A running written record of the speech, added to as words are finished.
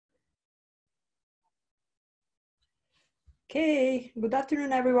Okay, good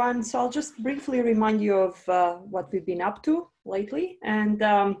afternoon, everyone. So I'll just briefly remind you of what we've been up to lately. And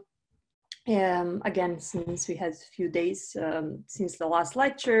again, since we had a few days since the last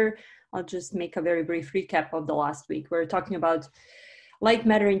lecture, I'll just make a very brief recap of the last week. We're talking about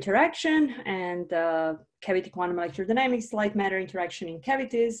light-matter interaction and cavity quantum electrodynamics, light-matter interaction in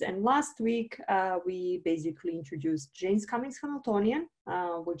cavities. And last week, we basically introduced Jaynes-Cummings Hamiltonian,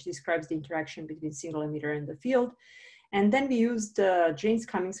 which describes the interaction between single emitter and the field. And then we used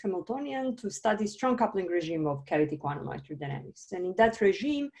Jaynes-Cummings Hamiltonian to study strong coupling regime of cavity quantum electrodynamics. And in that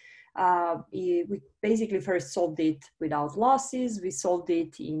regime, we basically first solved it without losses. We solved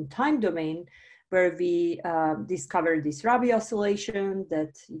it in time domain, where we discovered this Rabi oscillation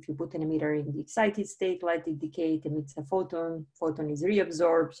that if you put an emitter in the excited state, let it decay, it emits a photon is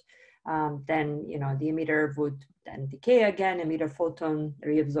reabsorbed. Then the emitter would then decay again, emitter photon,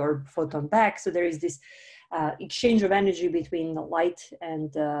 reabsorb photon back. So there is this exchange of energy between the light and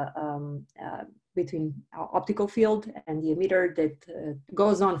between optical field and the emitter that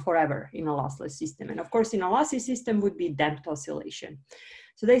goes on forever in a lossless system. And of course, in a lossy system would be damped oscillation.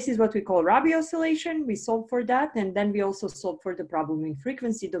 So this is what we call Rabi oscillation. We solved for that. And then we also solved for the problem in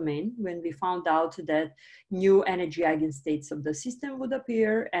frequency domain when we found out that new energy eigenstates of the system would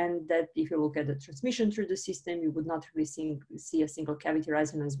appear. And that if you look at the transmission through the system, you would not really see a single cavity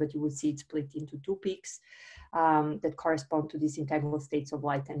resonance, but you would see it split into two peaks that correspond to these integral states of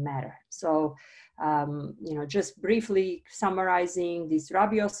light and matter. So, just briefly summarizing this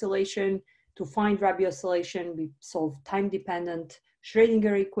Rabi oscillation, to find Rabi oscillation, we solve time-dependent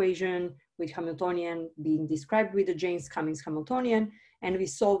Schrödinger equation with Hamiltonian being described with the Jaynes-Cummings Hamiltonian, and we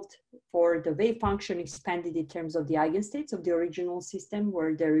solved for the wave function expanded in terms of the eigenstates of the original system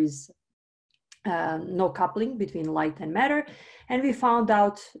where there is no coupling between light and matter. And we found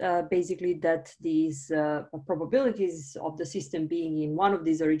out basically that these probabilities of the system being in one of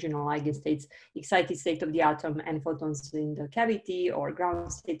these original eigenstates, excited state of the atom and photons in the cavity, or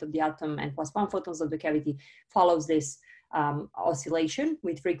ground state of the atom and +1 photons of the cavity, follows this oscillation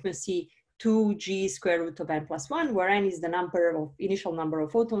with frequency 2g square root of n+1, where n is the initial number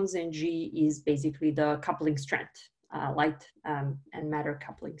of photons and g is basically the coupling strength, light and matter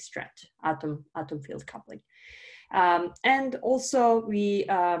coupling strength, atom field coupling. And also we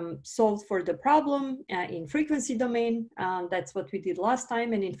solved for the problem in frequency domain. That's what we did last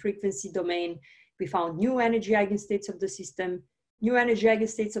time. And in frequency domain, we found new energy eigenstates of the system. New energy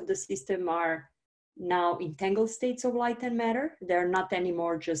eigenstates of the system are now entangled states of light and matter. They're not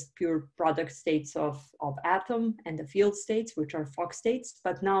anymore just pure product states of atom and the field states, which are Fock states,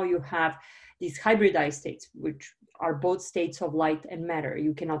 but now you have these hybridized states, which are both states of light and matter.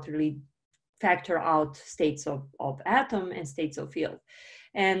 You cannot really factor out states of atom and states of field.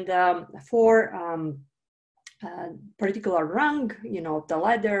 And for particular rung, of the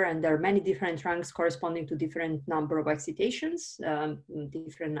ladder, and there are many different rungs corresponding to different number of excitations,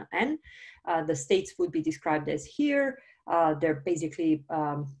 different n. The states would be described as here. They're basically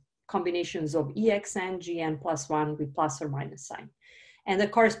combinations of exn, gn +1 with plus or minus sign. And the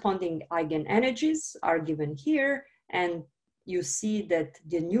corresponding eigenenergies are given here. And you see that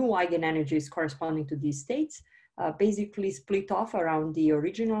the new eigenenergies corresponding to these states basically split off around the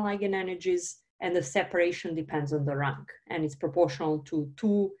original eigenenergies, and the separation depends on the rank, and it's proportional to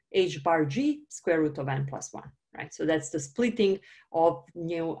 2 h bar g square root of n+1, right? So that's the splitting of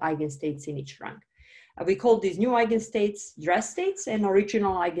new eigenstates in each rank. We call these new eigenstates dress states, and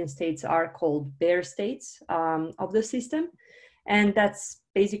original eigenstates are called bare states of the system. And that's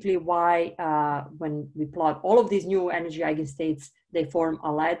basically why when we plot all of these new energy eigenstates, they form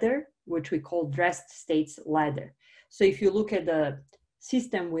a ladder, which we call dressed states ladder. So if you look at the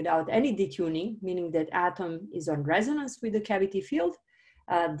system without any detuning, meaning that atom is on resonance with the cavity field,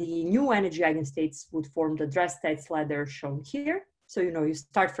 the new energy eigenstates would form the dress states ladder shown here. So, you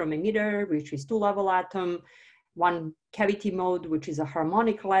start from emitter, which is 2-level atom, one cavity mode, which is a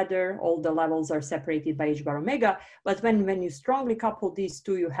harmonic ladder. All the levels are separated by h bar omega. But when you strongly couple these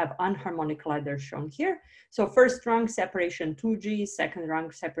two, you have unharmonic ladder shown here. So first rung separation 2g, second rung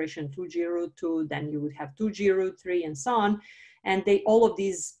separation 2g root 2, then you would have 2g root 3 and so on. And all of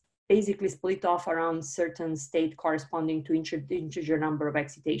these basically split off around certain state corresponding to integer number of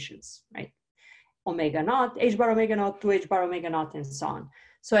excitations, right? Omega naught, h bar omega naught, 2h bar omega naught, and so on.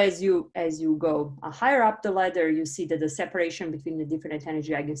 So as you go higher up the ladder, you see that the separation between the different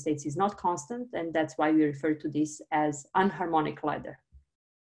energy eigenstates is not constant, and that's why we refer to this as unharmonic ladder.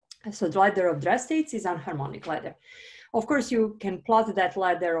 So the ladder of dress states is unharmonic ladder. Of course, you can plot that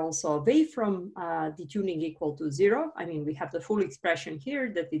ladder also away from detuning equal to 0. I mean, we have the full expression here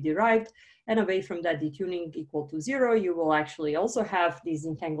that we derived, and away from that detuning equal to 0, you will actually also have these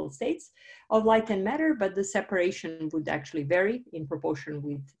entangled states of light and matter, but the separation would actually vary in proportion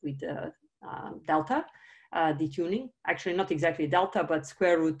with delta. Detuning, actually not exactly delta, but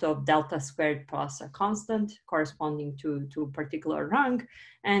square root of delta squared plus a constant corresponding to a particular rung.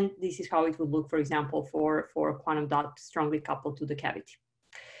 And this is how it would look, for example, for quantum dot strongly coupled to the cavity.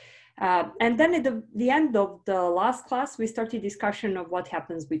 And then at the end of the last class, we started discussion of what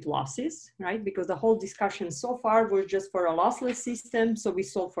happens with losses, right? Because the whole discussion so far was just for a lossless system. So we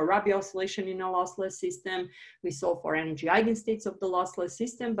solved for Rabi oscillation in a lossless system. We solved for energy eigenstates of the lossless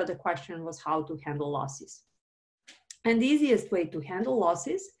system, but the question was how to handle losses. And the easiest way to handle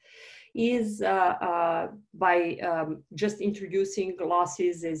losses is by just introducing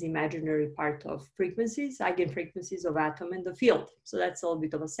losses as imaginary part of frequencies, eigenfrequencies of atom and the field. So that's a little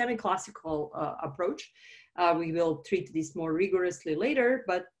bit of a semi-classical approach. We will treat this more rigorously later,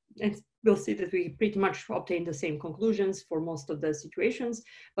 but we'll see that we pretty much obtain the same conclusions for most of the situations.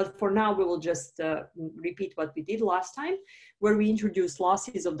 But for now, we will just repeat what we did last time, where we introduced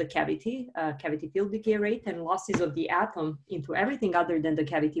losses of the cavity, cavity field decay rate, and losses of the atom into everything other than the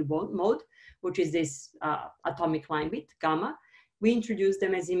cavity mode, which is this atomic line width, gamma. We introduced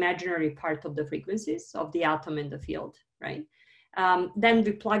them as imaginary part of the frequencies of the atom and the field, right? Then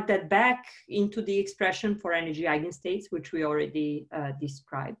we plug that back into the expression for energy eigenstates, which we already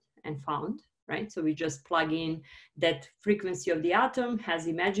described and found, right? So we just plug in that frequency of the atom has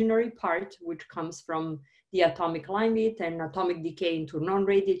imaginary part, which comes from the atomic line width and atomic decay into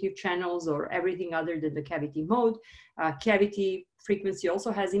non-radiative channels or everything other than the cavity mode. Cavity frequency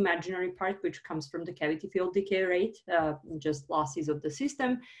also has imaginary part, which comes from the cavity field decay rate, just losses of the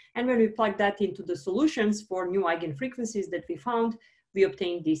system. And when we plug that into the solutions for new eigenfrequencies that we found, we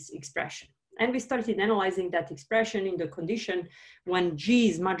obtained this expression. And we started analyzing that expression in the condition when G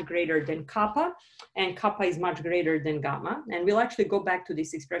is much greater than kappa and kappa is much greater than gamma. And we'll actually go back to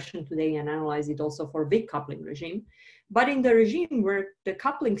this expression today and analyze it also for big coupling regime. But in the regime where the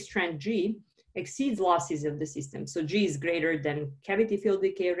coupling strength G exceeds losses of the system, so G is greater than cavity field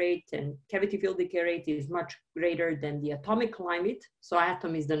decay rate, and cavity field decay rate is much greater than the atomic line width. So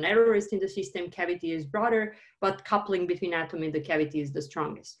atom is the narrowest in the system, cavity is broader, but coupling between atom and the cavity is the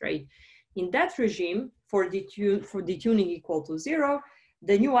strongest, right? In that regime, for detuning equal to 0,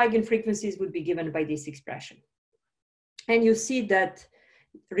 the new eigenfrequencies would be given by this expression. And you see that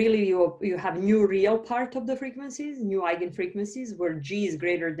really you have new real part of the frequencies, new eigenfrequencies, where G is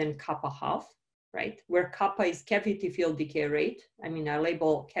greater than kappa half, right? Where kappa is cavity field decay rate. I mean, I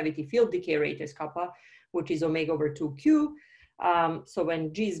label cavity field decay rate as kappa, which is omega over 2q. So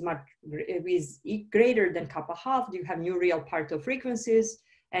when G is greater than kappa half, you have new real part of frequencies.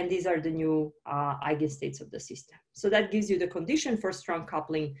 And these are the new eigenstates of the system. So that gives you the condition for strong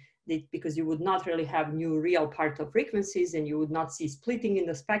coupling, because you would not really have new real part of frequencies and you would not see splitting in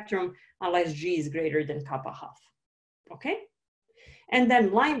the spectrum unless G is greater than kappa half, okay? And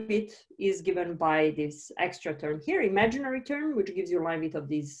then line width is given by this extra term here, imaginary term, which gives you line width of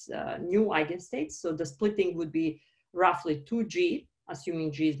these new eigenstates. So the splitting would be roughly 2G,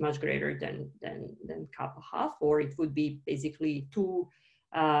 assuming G is much greater than kappa half, or it would be basically 2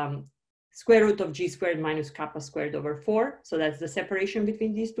 square root of G squared minus kappa squared over 4. So that's the separation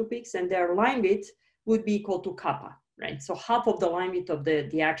between these two peaks, and their line width would be equal to kappa, right? So half of the line width of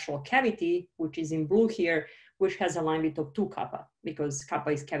the actual cavity, which is in blue here, which has a line width of 2 kappa, because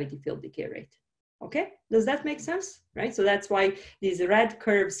kappa is cavity field decay rate. Okay, does that make sense, right? So that's why these red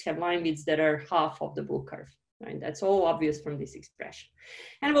curves have line widths that are half of the blue curve. Right? That's all obvious from this expression.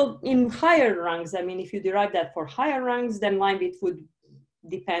 And well, in higher rungs, I mean, if you derive that for higher rungs, then line width would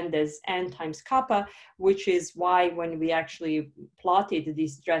depend as n times kappa, which is why when we actually plotted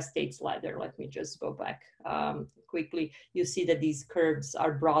this stress states ladder, let me just go back quickly, you see that these curves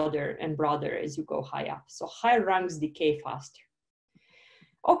are broader and broader as you go high up. So higher rungs decay faster.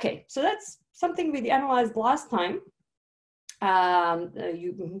 Okay, so that's something we analyzed last time.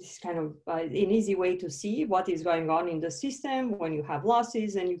 It's kind of an easy way to see what is going on in the system when you have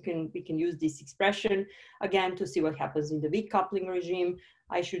losses, and we can use this expression again to see what happens in the weak coupling regime.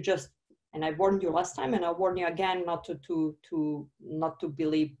 I should just, and I warned you last time, and I'll warn you again not to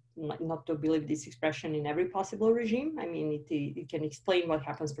believe this expression in every possible regime. I mean, it can explain what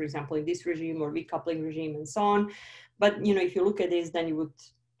happens, for example, in this regime or weak coupling regime and so on. But you know, if you look at this, then you would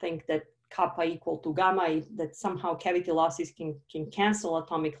think that kappa equal to gamma, that somehow cavity losses can cancel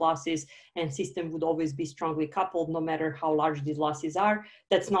atomic losses and system would always be strongly coupled no matter how large these losses are.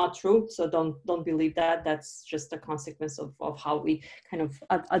 That's not true, so don't believe that. That's just a consequence of how we kind of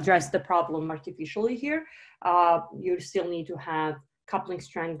address the problem artificially here. You still need to have coupling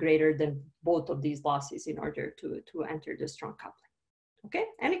strength greater than both of these losses in order to enter the strong coupling. Okay,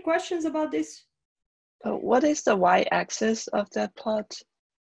 any questions about this? What is the y-axis of that plot?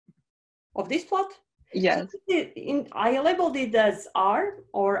 Of this plot? Yes. So I labeled it as R,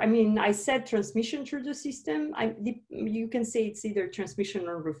 or I mean, I said transmission through the system. You can say it's either transmission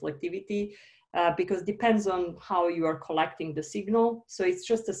or reflectivity, because it depends on how you are collecting the signal. So it's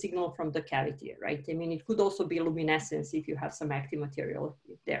just a signal from the cavity, right? I mean, it could also be luminescence if you have some active material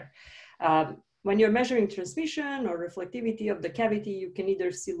there. When you're measuring transmission or reflectivity of the cavity, you can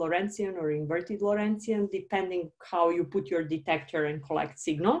either see Lorentzian or inverted Lorentzian, depending how you put your detector and collect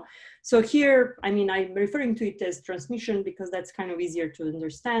signal. So here, I mean, I'm referring to it as transmission because that's kind of easier to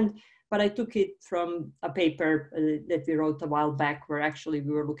understand, but I took it from a paper that we wrote a while back where actually we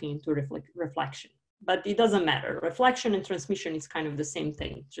were looking into reflection. But it doesn't matter. Reflection and transmission is kind of the same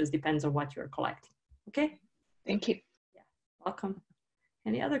thing. It just depends on what you're collecting. Okay? Thank you. Yeah, welcome.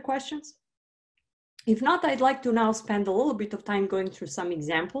 Any other questions? If not, I'd like to now spend a little bit of time going through some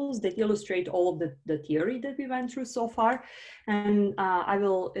examples that illustrate all of the theory that we went through so far. And I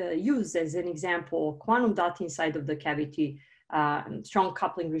will use as an example quantum dot inside of the cavity, strong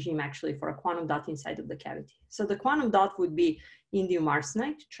coupling regime actually for a quantum dot inside of the cavity. So the quantum dot would be indium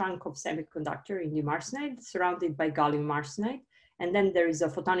arsenide, chunk of semiconductor indium arsenide surrounded by gallium arsenide. And then there is a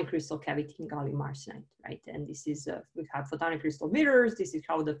photonic crystal cavity in gallium arsenide, right? And this is, we have photonic crystal mirrors. This is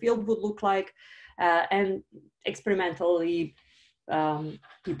how the field would look like. And experimentally,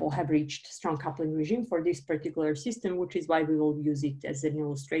 people have reached strong coupling regime for this particular system, which is why we will use it as an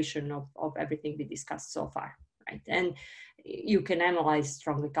illustration of everything we discussed so far, right? And you can analyze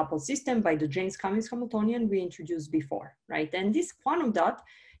strongly coupled system by the Jaynes-Cummings Hamiltonian we introduced before, right? And this quantum dot,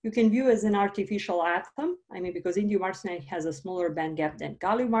 you can view as an artificial atom. I mean, because indium arsenide has a smaller band gap than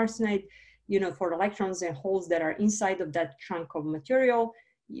gallium arsenide, you know, for electrons and holes that are inside of that chunk of material,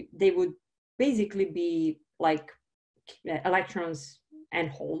 they would basically be like electrons and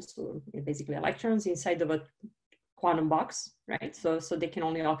holes, so basically electrons inside of a quantum box, right? So they can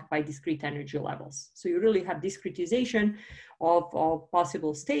only occupy discrete energy levels. So you really have discretization of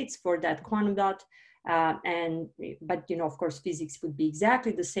possible states for that quantum dot. But you know, of course, physics would be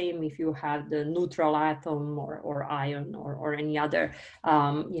exactly the same if you have the neutral atom or ion or any other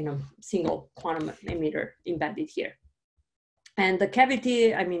you know, single quantum emitter embedded here. And the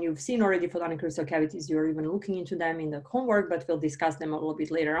cavity, I mean, you've seen already photonic crystal cavities. You're even looking into them in the homework, but we'll discuss them a little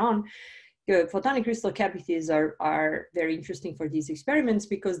bit later on. Photonic crystal cavities are very interesting for these experiments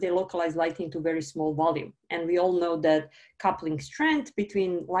because they localize light into very small volume. And we all know that coupling strength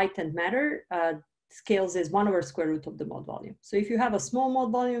between light and matter scales as 1/square root of the mode volume. So if you have a small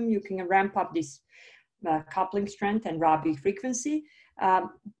mode volume, you can ramp up this coupling strength and Rabi frequency.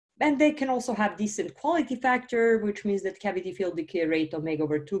 And they can also have decent quality factor, which means that cavity field decay rate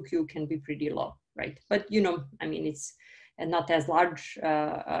omega/2q can be pretty low, right? But you know, I mean, it's not as large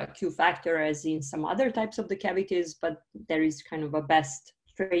Q factor as in some other types of the cavities, but there is kind of a best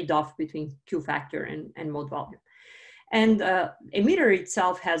trade-off between Q factor and mode volume. And emitter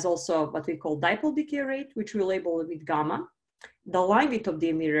itself has also what we call dipole decay rate, which we label with gamma. The line width of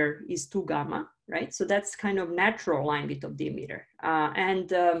the emitter is 2 gamma, right? So that's kind of natural line width of the emitter.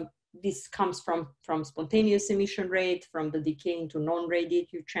 This comes from spontaneous emission rate, from the decay into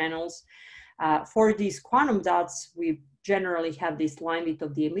non-radiative channels. For these quantum dots, we generally have this line width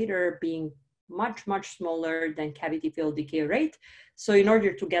of the emitter being much, much smaller than cavity field decay rate. So in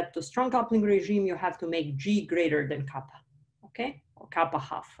order to get to strong coupling regime, you have to make G greater than kappa, okay? Or kappa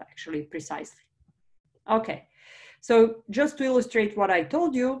half, actually, precisely. Okay, so just to illustrate what I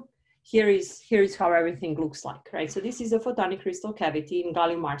told you, here is how everything looks like, right? So this is a photonic crystal cavity in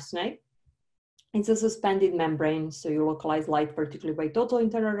gallium arsenide. It's a suspended membrane, so you localize light particularly by total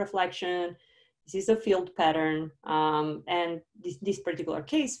internal reflection. This is a field pattern, and this particular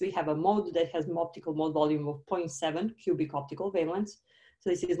case, we have a mode that has an optical mode volume of 0.7 cubic optical valence. So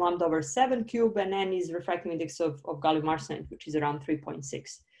this is lambda/7 cube, and N is refractive index of gallium arsenide, which is around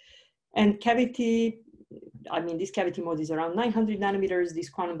 3.6. And cavity, I mean, this cavity mode is around 900 nanometers. These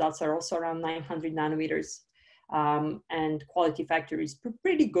quantum dots are also around 900 nanometers. And quality factor is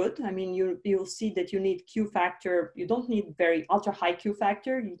pretty good. I mean, you'll see that you need Q factor. You don't need very ultra high Q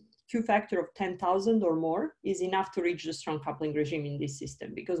factor. Q factor of 10,000 or more is enough to reach the strong coupling regime in this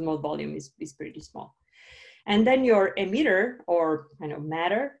system because mode volume is pretty small. And then your emitter, or kind of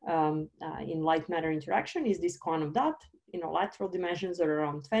matter in light-matter interaction, is this quantum dot. Lateral dimensions are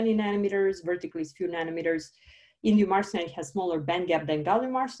around 20 nanometers, vertically is few nanometers. Indium arsenide has smaller band gap than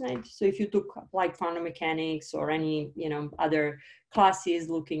gallium arsenide. So if you took applied quantum mechanics or any other classes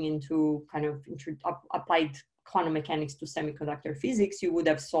looking into kind of applied quantum mechanics to semiconductor physics, you would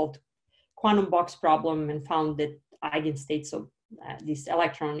have solved quantum box problem and found that eigenstates of this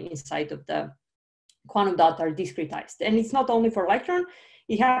electron inside of the quantum dot are discretized. And it's not only for electron,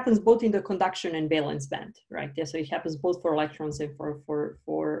 it happens both in the conduction and valence band, right? So it happens both for electrons and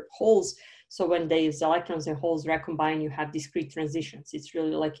for holes. So when these electrons and holes recombine, you have discrete transitions. It's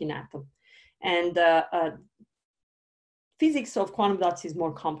really like an atom. And physics of quantum dots is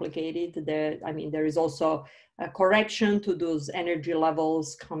more complicated. There is also a correction to those energy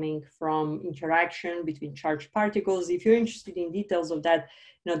levels coming from interaction between charged particles. If you're interested in details of that,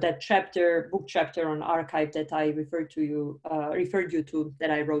 that book chapter on arXiv that I referred you to,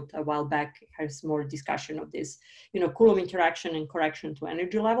 that I wrote a while back, has more discussion of this, Coulomb interaction and correction to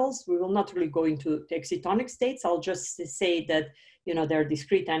energy levels. We will not really go into the excitonic states. I'll just say that there are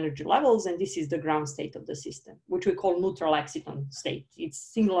discrete energy levels, and this is the ground state of the system, which we call neutral exciton state. It's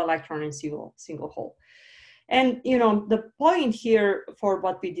single electron and single hole. And the point here for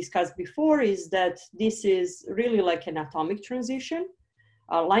what we discussed before is that this is really like an atomic transition.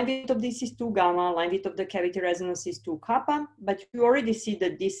 Line width of this is 2 gamma, line width of the cavity resonance is 2 kappa, but you already see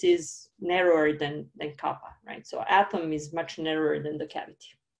that this is narrower than kappa, right? So atom is much narrower than the cavity,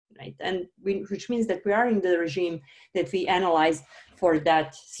 right? And which means that we are in the regime that we analyzed for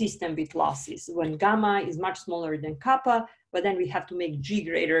that system with losses, when gamma is much smaller than kappa, but then we have to make G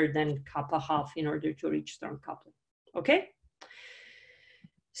greater than kappa half in order to reach strong coupling, okay?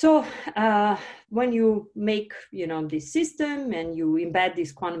 So when you make, this system and you embed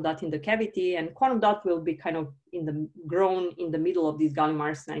this quantum dot in the cavity, and quantum dot will be kind of grown in the middle of this gallium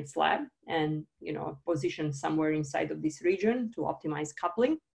arsenide slab and, positioned somewhere inside of this region to optimize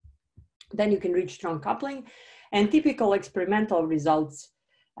coupling. Then you can reach strong coupling. And typical experimental results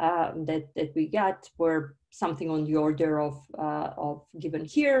that we got were something on the order of given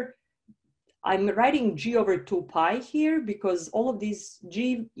here. I'm writing G over 2 pi here because all of these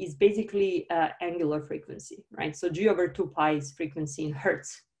G is basically angular frequency, right? So G over 2 pi is frequency in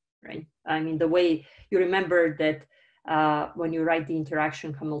hertz, right? The way you remember that when you write the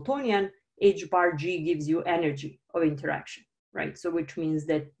interaction Hamiltonian, H bar G gives you energy of interaction, right? So which means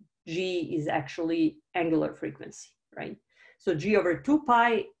that G is actually angular frequency, right? So G over 2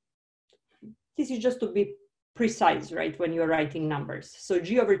 pi, this is just to be precise, right, when you're writing numbers. So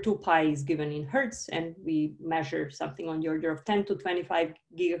G over 2 pi is given in hertz, and we measure something on the order of 10 to 25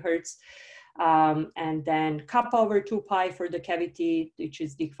 gigahertz. And then kappa over 2 pi for the cavity, which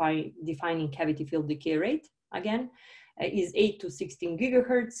is defining cavity field decay rate, again, is 8 to 16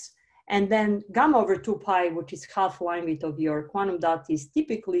 gigahertz. And then gamma over 2 pi, which is half line width of your quantum dot, is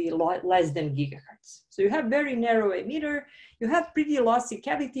typically less than gigahertz. So you have very narrow emitter, you have pretty lossy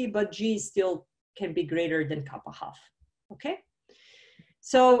cavity, but G still can be greater than kappa half, okay?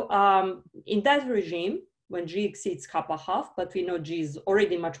 So in that regime, when G exceeds kappa half, but we know G is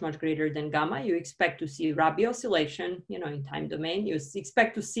already much, much greater than gamma, you expect to see Rabi oscillation, in time domain. You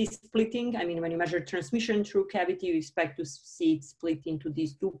expect to see splitting. When you measure transmission through cavity, you expect to see it split into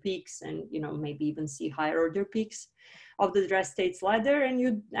these 2 peaks and, maybe even see higher order peaks of the dress states ladder. And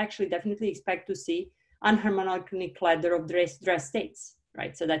you actually definitely expect to see unharmonic ladder of dress states,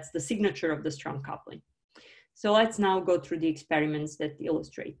 right? So that's the signature of the strong coupling. So let's now go through the experiments that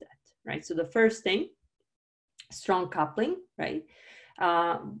illustrate that, right? So the first thing, strong coupling, right?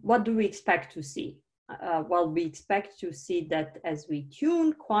 What do we expect to see? Well, we expect to see that as we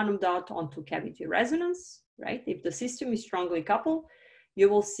tune quantum dot onto cavity resonance, right? If the system is strongly coupled, you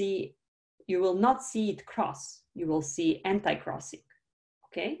will not see it cross. You will see anti-crossing,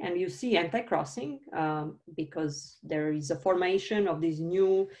 okay? And you see anti-crossing because there is a formation of these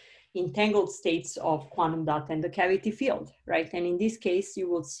new entangled states of quantum dot and the cavity field, right? And in this case, you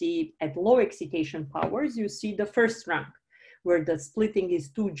will see at low excitation powers, you see the first rank where the splitting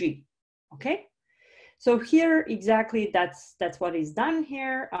is 2G, okay? So here, exactly, that's what is done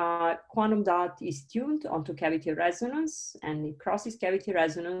here. Quantum dot is tuned onto cavity resonance, and it crosses cavity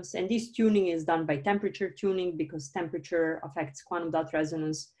resonance. And this tuning is done by temperature tuning because temperature affects quantum dot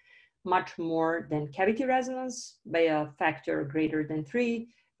resonance much more than cavity resonance by a factor greater than 3,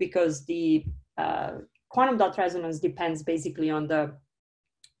 because the quantum dot resonance depends basically on the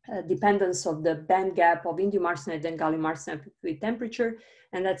dependence of the band gap of indium arsenide and gallium arsenide with temperature,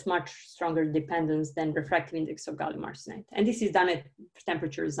 and that's much stronger dependence than refractive index of gallium arsenide. And this is done at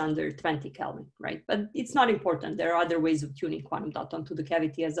temperatures under 20 Kelvin, right? But it's not important. There are other ways of tuning quantum dot onto the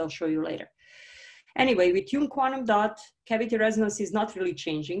cavity, as I'll show you later. Anyway, we tune quantum dot, cavity resonance is not really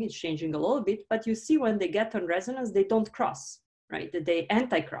changing. It's changing a little bit, but you see when they get on resonance, they don't cross, right? They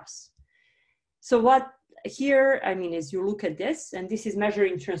anti-cross. So what here, I mean, as you look at this, and this is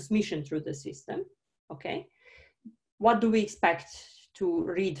measuring transmission through the system, okay? What do we expect to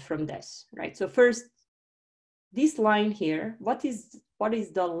read from this, right? So first, this line here, what is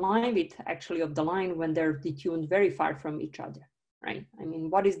the line width actually of the line when they're detuned very far from each other, right? I mean,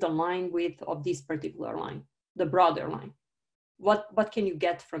 what is the line width of this particular line, the broader line? What can you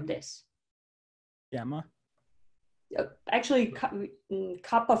get from this? Gamma? Actually,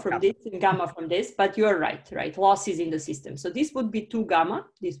 kappa from this and gamma from this, but you're right? Losses in the system. So this would be 2 gamma,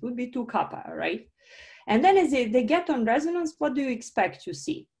 this would be 2 kappa, right? And then as they get on resonance, what do you expect to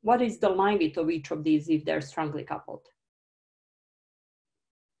see? What is the line width of each of these if they're strongly coupled?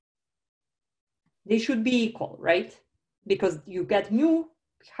 They should be equal, right? Because you get new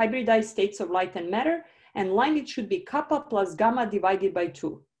hybridized states of light and matter, and line width should be kappa plus gamma divided by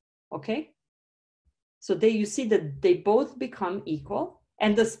 2, okay? So you see that they both become equal,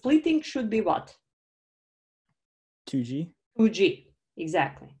 and the splitting should be what? 2G? 2G,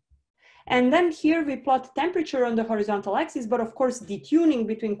 exactly. And then here we plot temperature on the horizontal axis, but of course, detuning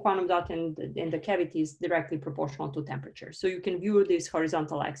between quantum dot and the cavity is directly proportional to temperature. So you can view this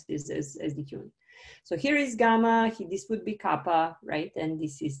horizontal axis as detuning. So here is gamma, this would be kappa, right? And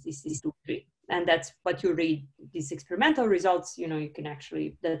this is 2G. And that's what you read. These experimental results, you know, you can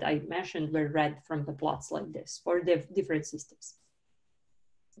actually, that I mentioned, were read from the plots like this for the different systems.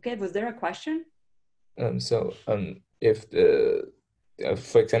 Okay, was there a question? If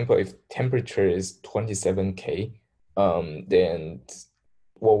for example, if temperature is 27 K, then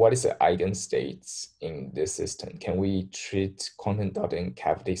what is the eigenstates in this system? Can we treat quantum dot and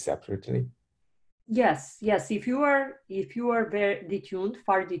cavity separately? Yes. If you are very detuned,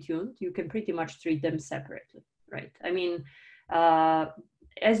 far detuned, you can pretty much treat them separately, right? I mean,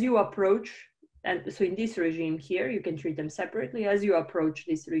 as you approach, and so in this regime here, you can treat them separately. As you approach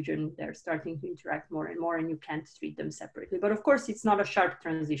this region, they're starting to interact more and more, and you can't treat them separately. But of course, it's not a sharp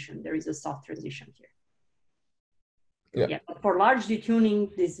transition. There is a soft transition here. Yeah. But for large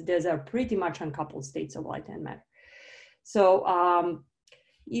detuning, these are pretty much uncoupled states of light and matter. So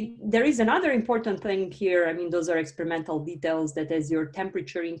there is another important thing here. I mean, those are experimental details, that as your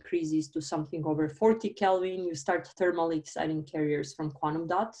temperature increases to something over 40 Kelvin, you start thermally exciting carriers from quantum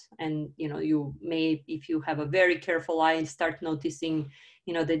dot. And, you know, you may, if you have a very careful eye, start noticing,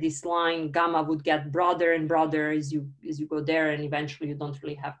 you know, that this line gamma would get broader and broader as you go there, and eventually you don't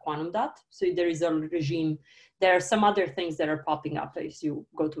really have quantum dot. So there is a regime. There are some other things that are popping up as you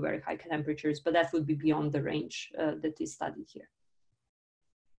go to very high temperatures, but that would be beyond the range that is studied here.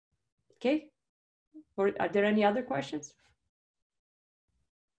 Okay, or are there any other questions?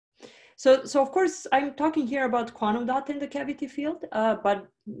 So of course, I'm talking here about quantum dot in the cavity field, but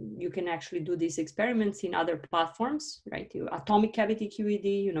you can actually do these experiments in other platforms, right? Atomic cavity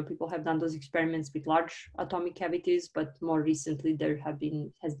QED, you know, people have done those experiments with large atomic cavities, but more recently there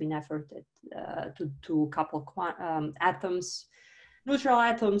has been effort to couple atoms, neutral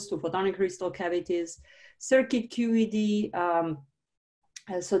atoms to photonic crystal cavities, circuit QED.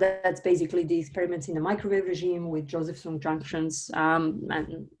 So that's basically the experiments in the microwave regime with Josephson junctions,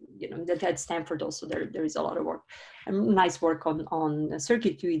 and you know, that at Stanford also there is a lot of work, nice work on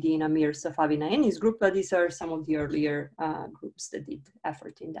circuit QED in Amir Safavi Naini's group, but these are some of the earlier groups that did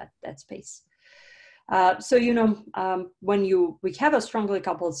effort in that space. So you know, when we have a strongly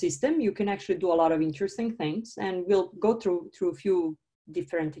coupled system, you can actually do a lot of interesting things, and we'll go through a few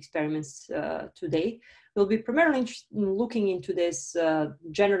different experiments today. We'll be primarily looking into this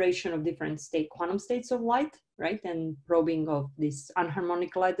generation of different quantum states of light, right? And probing of this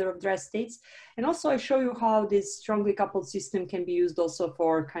unharmonic ladder of dress states. And also I show you how this strongly coupled system can be used also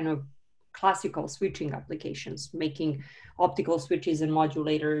for kind of classical switching applications, making optical switches and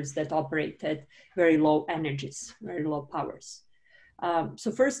modulators that operate at very low energies, very low powers.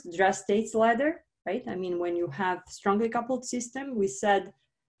 So first, dress states ladder, right? I mean, when you have strongly coupled system, we said,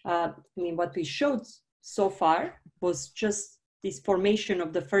 I mean, what we showed so far was just this formation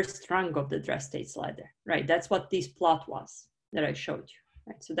of the first rung of the dress states ladder, right? That's what this plot was that I showed you,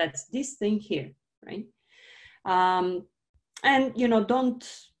 right? So that's this thing here, right? And you know, don't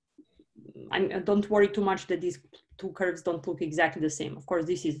worry too much that these two curves don't look exactly the same. Of course,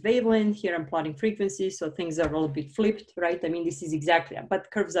 this is wavelength. Here I'm plotting frequency, so things are a little bit flipped, right? I mean, this is exactly,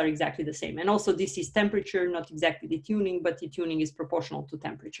 but curves are exactly the same. And also this is temperature, not exactly detuning, but detuning is proportional to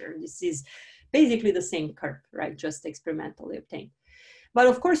temperature. This is basically the same curve, right? Just experimentally obtained. But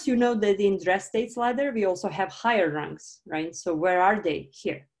of course, you know that in dress states ladder, we also have higher rungs, right? So where are they?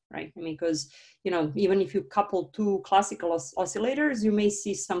 Here, right? I mean, because, you know, even if you couple two classical oscillators, you may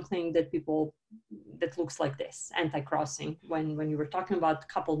see something that that looks like this, anti-crossing. When you were talking about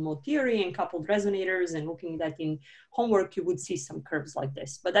coupled mode theory and coupled resonators and looking at that in homework, you would see some curves like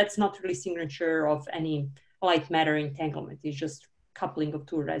this, but that's not really signature of any light matter entanglement. It's just coupling of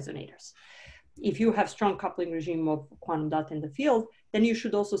two resonators. If you have strong coupling regime of quantum dot in the field, then you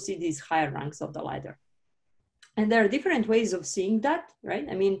should also see these higher ranks of the ladder. And there are different ways of seeing that, right?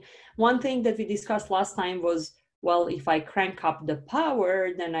 I mean, one thing that we discussed last time was, well, if I crank up the power,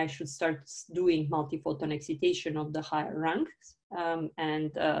 then I should start doing multiphoton excitation of the higher ranks.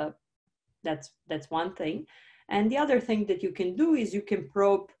 That's one thing. And the other thing that you can do is you can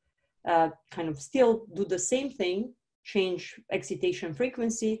probe, kind of still do the same thing, change excitation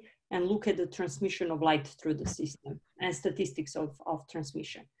frequency, and look at the transmission of light through the system and statistics of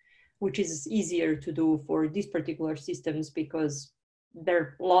transmission, which is easier to do for these particular systems because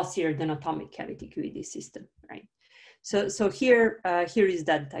they're lossier than atomic cavity QED system, right? So here is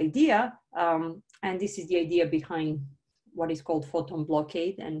that idea, and this is the idea behind what is called photon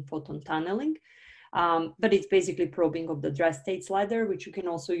blockade and photon tunneling. But it's basically probing of the dress states ladder, which you can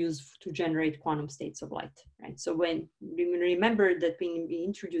also use to generate quantum states of light, right? So when remember that when we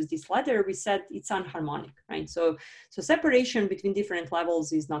introduced this ladder, we said it's anharmonic, right? So separation between different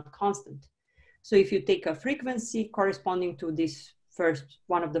levels is not constant. So if you take a frequency corresponding to this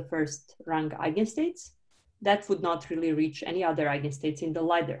one of the first rank eigenstates, that would not really reach any other eigenstates in the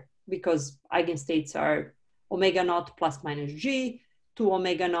ladder because eigenstates are omega naught plus minus g, to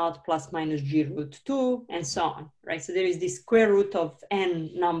omega naught plus minus g root 2, and so on, right? So there is this square root of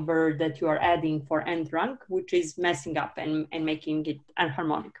n number that you are adding for nth rank, which is messing up and making it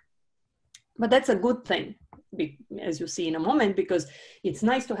anharmonic. But that's a good thing, as you see in a moment, because it's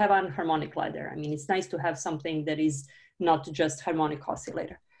nice to have an harmonic ladder. I mean, it's nice to have something that is not just harmonic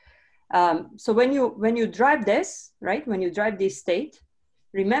oscillator. So when you drive this, right, when you drive this state,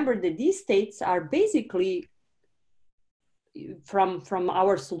 remember that these states are basically from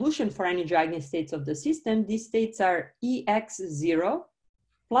our solution for energy eigenstates of the system, these states are EX0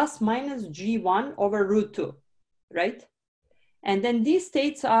 plus minus G1 over root 2, right? And then these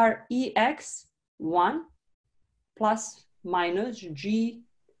states are EX1 plus minus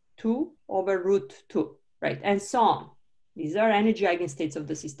G2 over root 2, right? And so on. These are energy eigenstates of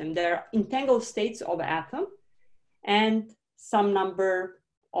the system. They're entangled states of atom and some number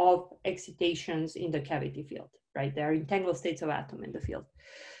of excitations in the cavity field, right? They are entangled states of atom in the field.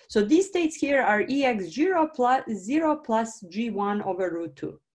 So these states here are EX0 plus 0 plus G1 over root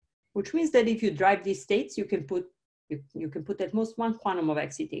 2, which means that if you drive these states, you can put at most one quantum of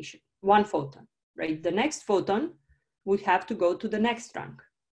excitation, one photon, right? The next photon would have to go to the next rank.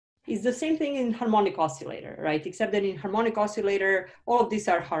 It's the same thing in harmonic oscillator, right? Except that in harmonic oscillator, all of these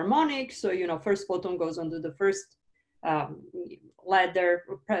are harmonic. So, you know, first photon goes onto the first ladder,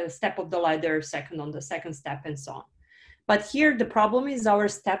 step of the ladder, second on the second step, and so on. But here the problem is our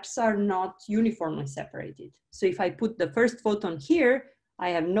steps are not uniformly separated. So if I put the first photon here, I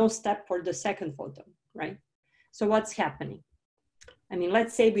have no step for the second photon, right? So what's happening? I mean,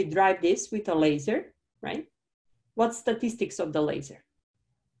 let's say we drive this with a laser, right? What's statistics of the laser?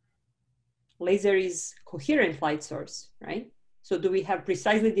 Laser is coherent light source, right? So do we have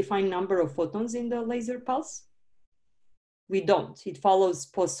precisely defined number of photons in the laser pulse? We don't. It follows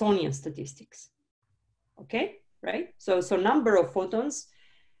Poissonian statistics. Okay, right? So number of photons,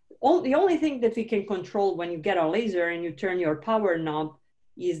 the only thing that we can control when you get a laser and you turn your power knob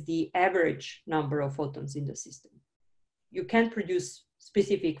is the average number of photons in the system. You can't produce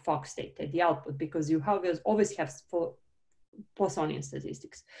specific Fock state at the output because you always have Poissonian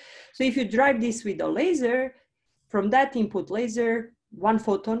statistics. So if you drive this with a laser, from that input laser, one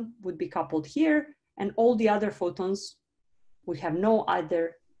photon would be coupled here, and all the other photons would have no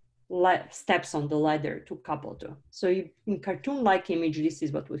other steps on the ladder to couple to. So in cartoon-like image, this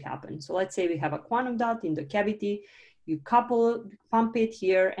is what would happen. So let's say we have a quantum dot in the cavity, you pump it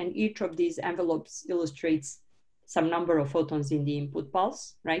here, and each of these envelopes illustrates some number of photons in the input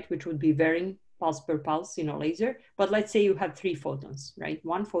pulse, right? Which would be varying pulse per pulse in a laser. But let's say you have 3 photons, right?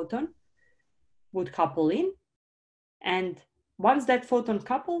 One photon would couple in, and once that photon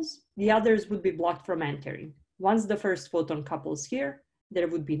couples, the others would be blocked from entering. Once the first photon couples here, there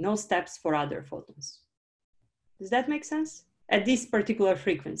would be no steps for other photons. Does that make sense? At this particular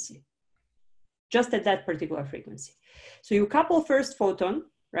frequency, just at that particular frequency. So you couple first photon,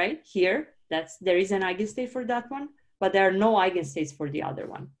 right? Here, there is an eigenstate for that one, but there are no eigenstates for the other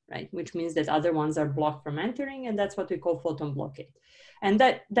one, right? Which means that other ones are blocked from entering, and that's what we call photon blockade. And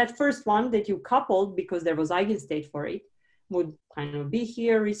that first one that you coupled, because there was eigenstate for it, would kind of be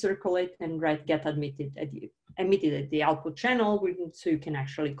here, recirculate, and get emitted at the output channel, so you can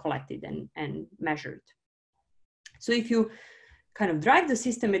actually collect it and measure it. So if you kind of drive the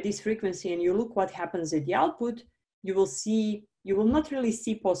system at this frequency and you look what happens at the output, you will not really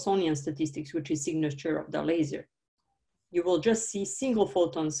see Poissonian statistics, which is signature of the laser. You will just see single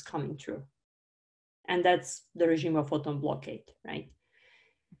photons coming through. And that's the regime of photon blockade, right?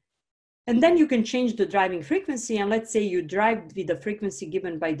 And then you can change the driving frequency. And let's say you drive with the frequency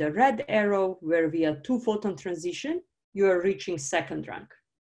given by the red arrow, where via 2-photon transition, you are reaching second rank,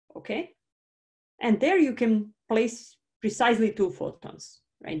 okay? And there you can place precisely 2 photons,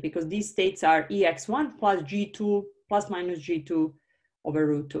 right? Because these states are EX1 plus G2 plus minus G2 over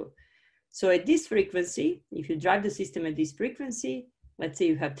root 2. So at this frequency, if you drive the system at this frequency, let's say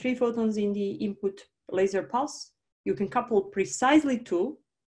you have 3 photons in the input laser pulse, you can couple precisely 2,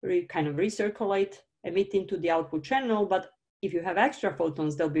 kind of recirculate, emit into the output channel, but if you have extra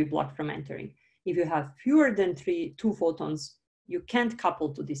photons, they'll be blocked from entering. If you have fewer than 2 photons, you can't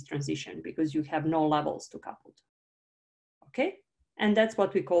couple to this transition because you have no levels to couple to, okay? And that's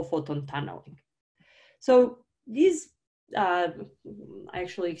what we call photon tunneling. So these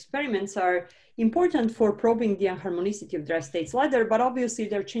actually experiments are important for probing the unharmonicity of drive states ladder, but obviously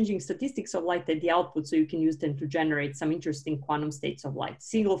they're changing statistics of light at the output, so you can use them to generate some interesting quantum states of light,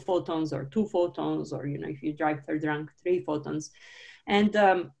 single photons or 2 photons, or if you drive third rank, 3 photons. And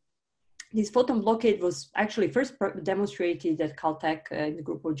this photon blockade was actually first demonstrated at Caltech in the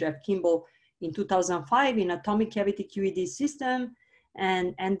group of Jeff Kimball in 2005 in atomic cavity QED system.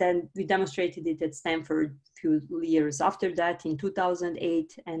 And then we demonstrated it at Stanford a few years after that in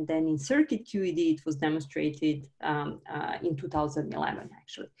 2008. And then in circuit QED, it was demonstrated in 2011,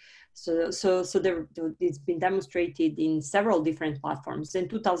 actually. So it's been demonstrated in several different platforms. In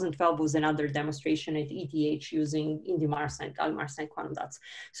 2012 was another demonstration at ETH using indium arsenide, gallium arsenide quantum dots.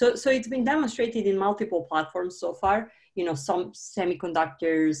 So it's been demonstrated in multiple platforms so far, some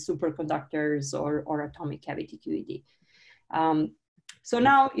semiconductors, superconductors, or atomic cavity QED. So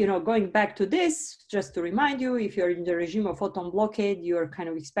now, going back to this, just to remind you, if you're in the regime of photon blockade, you're kind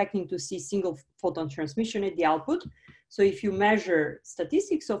of expecting to see single photon transmission at the output. So if you measure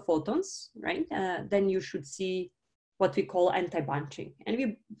statistics of photons, right, then you should see what we call anti-bunching. And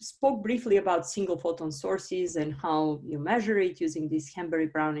we spoke briefly about single photon sources and how you measure it using this Hambury,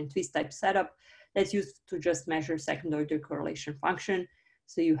 Brown, and Twist type setup that's used to just measure second order correlation function.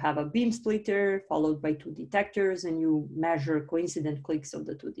 So you have a beam splitter followed by 2 detectors, and you measure coincident clicks of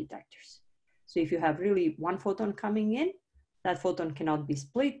the 2 detectors. So if you have really 1 photon coming in, that photon cannot be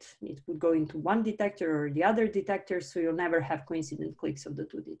split. It would go into 1 detector or the other detector, so you'll never have coincident clicks of the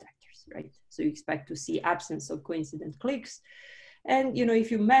 2 detectors, right? So you expect to see absence of coincident clicks. And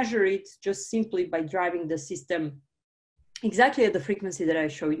if you measure it just simply by driving the system exactly at the frequency that I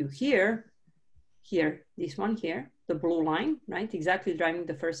show you here, this one here, the blue line, right? Exactly driving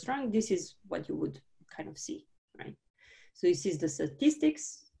the first rung, this is what you would kind of see, right? So this is the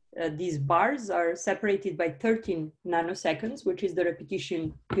statistics. These bars are separated by 13 nanoseconds, which is the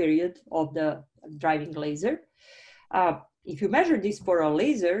repetition period of the driving laser. If you measure this for a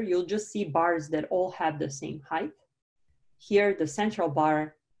laser, you'll just see bars that all have the same height. Here, the central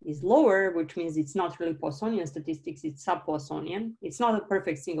bar is lower, which means it's not really Poissonian statistics, it's sub-Poissonian. It's not a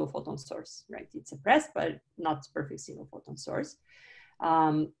perfect single photon source, right? It's suppressed, but not perfect single photon source.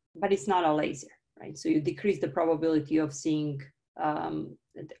 But it's not a laser, right? So you decrease the probability of seeing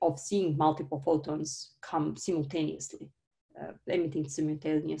multiple photons come simultaneously, emitting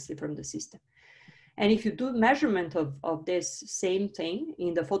simultaneously from the system. And if you do measurement of this same thing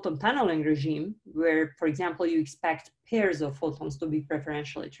in the photon tunneling regime, where, for example, you expect pairs of photons to be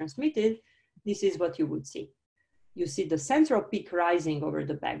preferentially transmitted, this is what you would see. You see the central peak rising over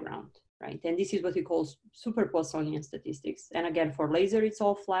the background, right? And this is what we call super Poissonian statistics. And again, for laser, it's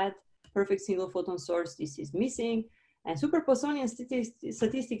all flat, perfect single photon source, this is missing. And super Poissonian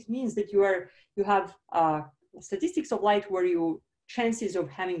statistics means that you have statistics of light where chances of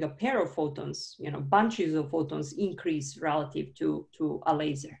having a pair of photons, bunches of photons increase relative to a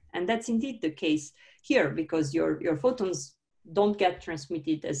laser. And that's indeed the case here, because your photons don't get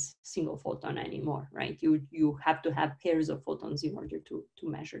transmitted as single photon anymore, right? You have to have pairs of photons in order to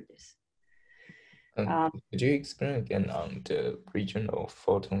measure this. Could you explain again on the region of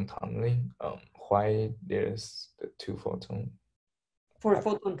photon tunneling? why there's the 2 photon? For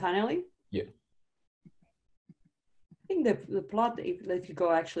photon tunneling? Yeah. I think the plot, if you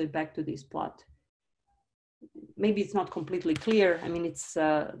go actually back to this plot, maybe it's not completely clear. I mean, it's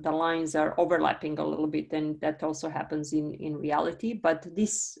the lines are overlapping a little bit, and that also happens in reality. But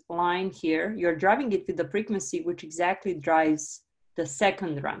this line here, you're driving it with the frequency which exactly drives the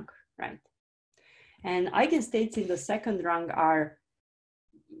second rung, right? And eigenstates in the second rung are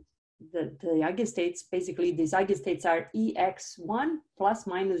the eigenstates. Basically, these eigenstates are EX1 plus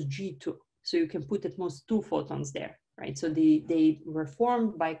minus G2. So you can put at most 2 photons there, right? So they were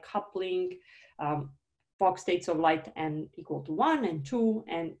formed by coupling Fock states of light n equal to 1 and 2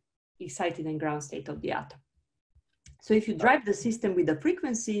 and excited and ground state of the atom. So if you drive the system with the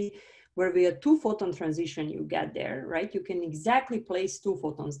frequency where we have 2 photon transition you get there, right? You can exactly place 2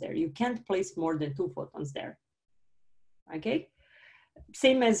 photons there. You can't place more than 2 photons there, okay?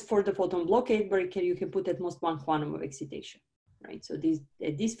 Same as for the photon blockade, where you can put at most 1 quantum of excitation, right? So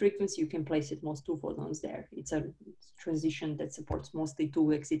at this frequency, you can place at most 2 photons there. It's a transition that supports mostly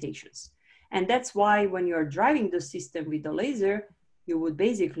 2 excitations. And that's why when you're driving the system with the laser, you would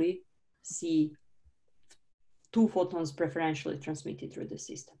basically see 2 photons preferentially transmitted through the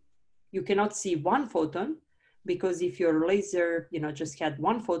system. You cannot see 1 photon, because if your laser, just had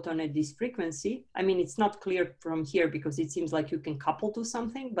 1 photon at this frequency, I mean, it's not clear from here because it seems like you can couple to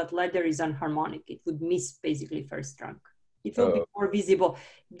something, but ladder is unharmonic. It would miss basically first rung. It will be more visible.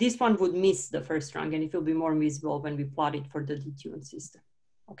 This one would miss the first rung, and it will be more visible when we plot it for the detuned system.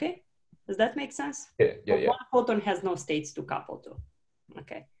 Okay? Does that make sense? Yeah. 1 photon has no states to couple to.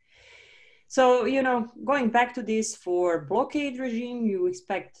 Okay. So, going back to this, for blockade regime, you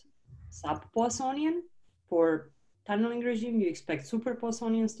expect sub-Poissonian. For tunneling regime, you expect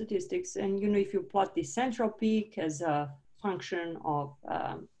super-Poissonian statistics. And, if you plot the central peak as a function of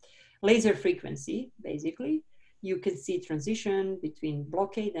laser frequency, basically, you can see transition between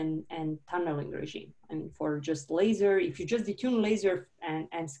blockade and tunneling regime. I mean, for just laser, if you just detune laser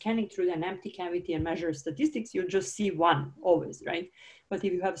and scan it through an empty cavity and measure statistics, you'll just see 1 always, right? But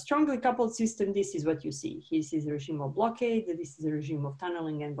if you have a strongly coupled system, this is what you see. This is a regime of blockade, this is a regime of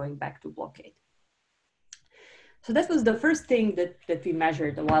tunneling, and going back to blockade. So that was the first thing that we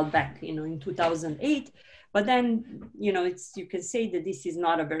measured a while back, in 2008. But then, you can say that this is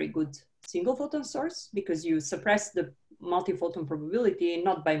not a very good single photon source because you suppress the multi-photon probability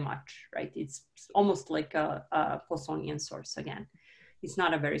not by much, right? It's almost like a Poissonian source again. It's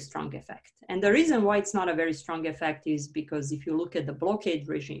not a very strong effect. And the reason why it's not a very strong effect is because if you look at the blockade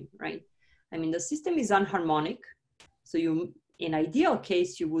regime, right? I mean, the system is unharmonic. So in ideal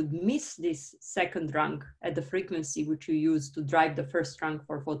case, you would miss this second rung at the frequency which you use to drive the first rung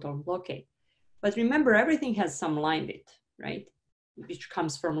for photon blockade. But remember, everything has some line width, right? Which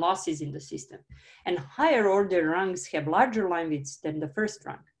comes from losses in the system. And higher order rungs have larger line widths than the first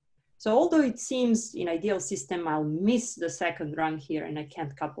rung. So although it seems in ideal system, I'll miss the second rung here and I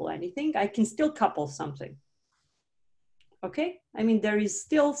can't couple anything, I can still couple something. Okay, I mean, there is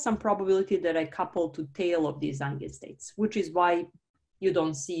still some probability that I couple to tail of these eigenstates, which is why you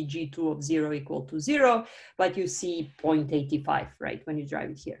don't see G2 of 0 equal to 0, but you see 0.85, right, when you drive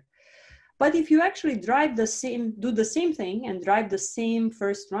it here. But if you actually do the same thing and drive the same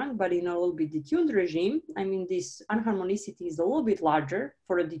first rung, but in a little bit detuned regime, I mean, this unharmonicity is a little bit larger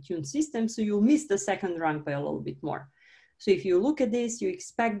for a detuned system, so you'll miss the second rung by a little bit more. So if you look at this, you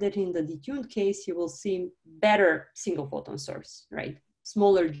expect that in the detuned case, you will see better single photon source, right?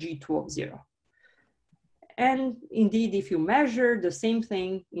 Smaller G2 of 0. And indeed, if you measure the same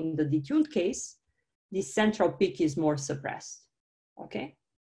thing in the detuned case, the central peak is more suppressed, okay?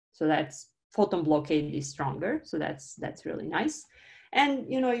 So that's photon blockade is stronger, so that's really nice.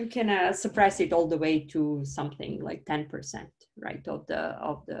 And you can suppress it all the way to something like 10%, right, of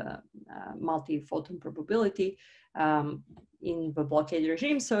the multi-photon probability in the blockade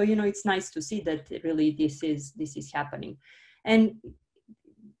regime. So it's nice to see that really this is happening. And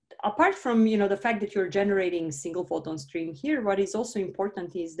apart from the fact that you're generating single photon stream here, what is also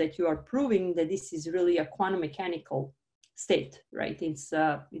important is that you are proving that this is really a quantum mechanical state, right?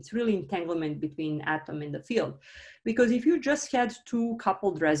 It's really entanglement between atom and the field. Because if you just had 2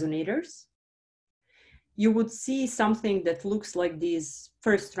 coupled resonators, you would see something that looks like this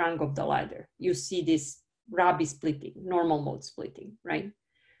first rung of the ladder. You see this Rabi splitting, normal mode splitting, right?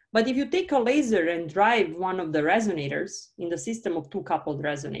 But if you take a laser and drive one of the resonators in the system of 2 coupled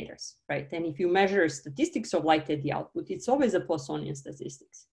resonators, right? And if you measure statistics of light at the output, it's always a Poissonian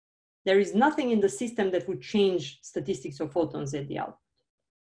statistics. There is nothing in the system that would change statistics of photons at the output.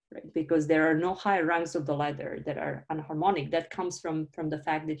 right? Because there are no high rungs of the ladder that are anharmonic. That comes from the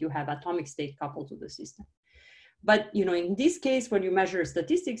fact that you have atomic state coupled to the system. But in this case, when you measure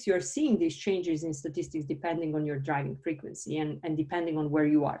statistics, you're seeing these changes in statistics depending on your driving frequency and depending on where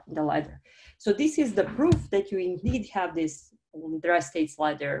you are in the ladder. So this is the proof that you indeed have this rest states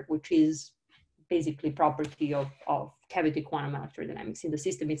ladder, which is basically property of cavity quantum electrodynamics in the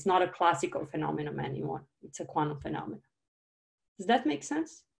system. It's not a classical phenomenon anymore. It's a quantum phenomenon. Does that make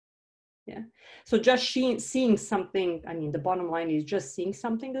sense? Yeah. So just seeing something, I mean, the bottom line is just seeing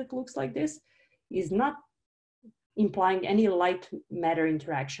something that looks like this is not implying any light matter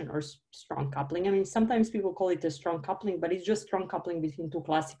interaction or strong coupling. I mean, sometimes people call it a strong coupling, but it's just strong coupling between two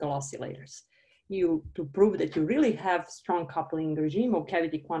classical oscillators. To prove that you really have strong coupling regime of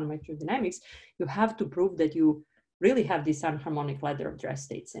cavity quantum electrodynamics, you have to prove that you really have this anharmonic ladder of rest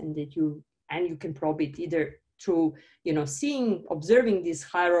states, and that you can probe it either through observing these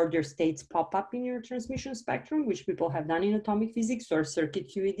higher order states pop up in your transmission spectrum, which people have done in atomic physics or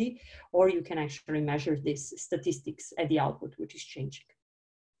circuit QED, or you can actually measure this statistics at the output, which is changing.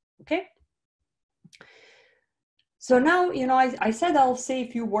 Okay. So now, I said I'll say a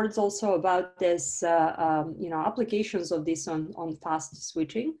few words also about this, applications of this on fast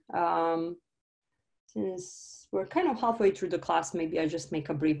switching. Since we're kind of halfway through the class, maybe I just make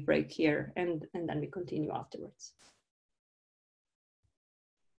a brief break here and then we continue afterwards.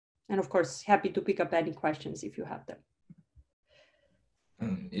 And of course, happy to pick up any questions if you have them.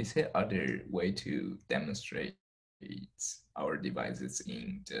 Is there other way to demonstrate our devices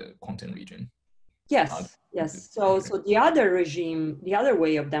in the quantum region? Yes, yes. So the other regime, the other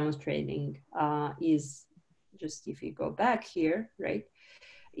way of demonstrating is just if you go back here, right,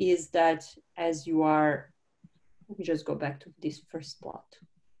 is that as you are, let me just go back to this first plot.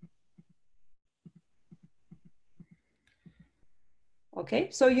 Okay,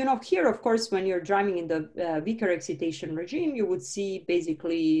 so here, of course, when you're driving in the weaker excitation regime, you would see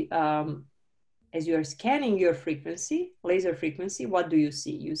basically, as you are scanning your frequency, laser frequency, what do you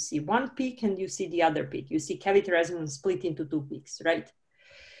see? You see one peak and you see the other peak. You see cavity resonance split into two peaks, right?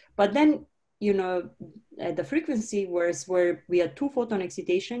 But then, at the frequency where we had two photon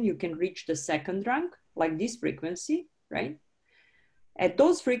excitation, you can reach the second rank, like this frequency, right? At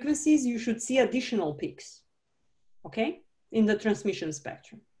those frequencies, you should see additional peaks, okay, in the transmission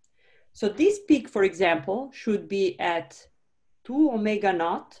spectrum. So this peak, for example, should be at 2 omega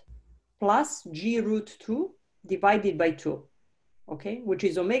naught plus G root 2 divided by 2, okay, which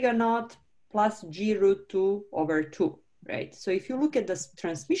is omega naught plus G root 2 over 2, right? So if you look at the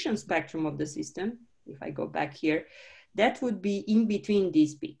transmission spectrum of the system, if I go back here, that would be in between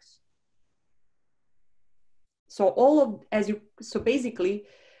these peaks. So basically,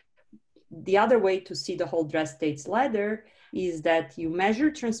 the other way to see the whole rest states ladder is that you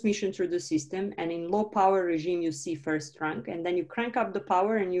measure transmission through the system, and in low power regime, you see first rank, and then you crank up the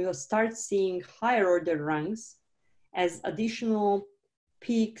power and you start seeing higher order ranks as additional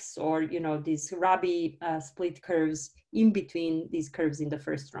peaks or, these Rabi split curves in between these curves in the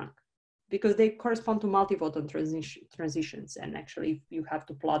first rank, because they correspond to multi-photon transitions. And actually you have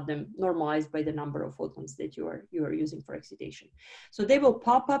to plot them normalized by the number of photons that you are using for excitation. So they will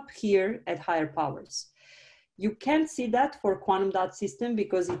pop up here at higher powers. You can't see that for quantum dot system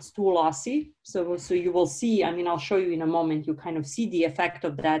because it's too lossy. So you will see, I'll show you in a moment, you kind of see the effect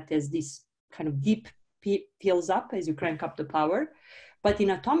of that as this kind of deep fills up as you crank up the power. But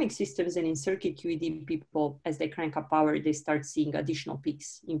in atomic systems and in circuit QED, people, as they crank up power, they start seeing additional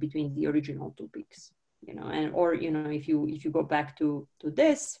peaks in between the original two peaks, if you go back to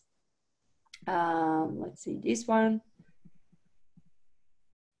this, let's see, this one,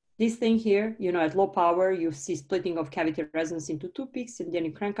 this thing here, at low power, you see splitting of cavity resonance into two peaks, and then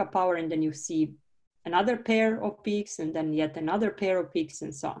you crank up power, and then you see another pair of peaks, and then yet another pair of peaks,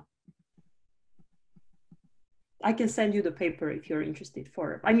 and so on. I can send you the paper if you're interested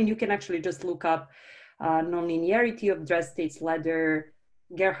you can actually just look up nonlinearity of rest states ladder,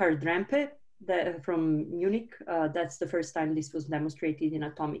 Gerhard Rempe from Munich. That's the first time this was demonstrated in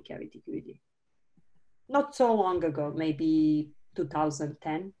atomic cavity QED. Not so long ago, maybe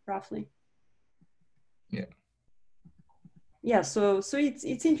 2010, roughly. Yeah. Yeah, so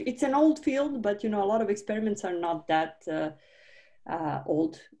it's an old field, but a lot of experiments are not that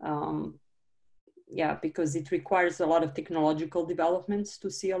old. Yeah, because it requires a lot of technological developments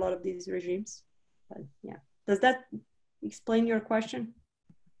to see a lot of these regimes. But yeah, does that explain your question?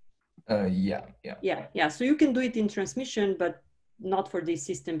 Yeah. So you can do it in transmission, but not for this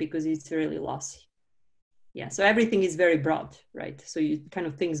system because it's really lossy. Yeah, so everything is very broad, right? So you kind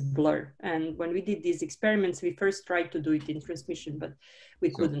of things blur. And when we did these experiments, we first tried to do it in transmission, but we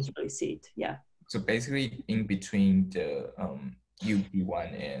couldn't really see it. Yeah. So basically, in between the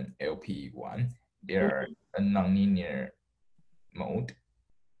UP1 and LP1, there are a nonlinear mode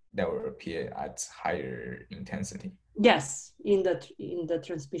that will appear at higher intensity. Yes, in the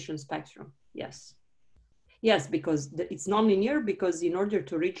transmission spectrum. Yes. Yes, because it's nonlinear, because in order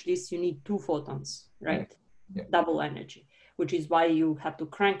to reach this, you need 2 photons, right? Yeah. Double energy, which is why you have to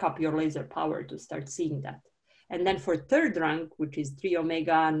crank up your laser power to start seeing that. And then for third rank, which is 3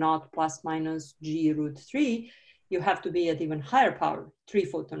 omega naught plus minus g root 3, you have to be at even higher power, 3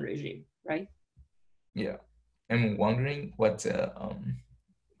 photon regime, right? Yeah. I'm wondering what the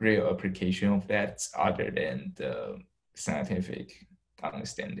real application of that other than the scientific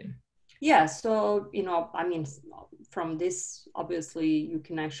understanding. Yeah, so, you know, I mean, from this, obviously, you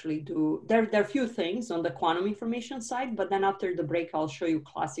can actually do, there are a few things on the quantum information side, but then after the break, I'll show you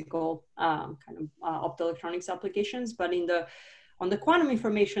classical kind of optoelectronics applications. But on the quantum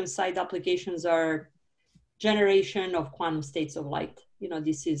information side, applications are generation of quantum states of light. You know,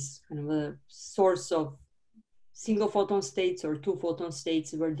 this is kind of a source of single photon states or 2 photon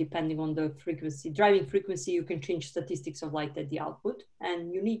states, where depending on the frequency, driving frequency, you can change statistics of light at the output.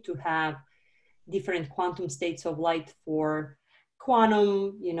 And you need to have different quantum states of light for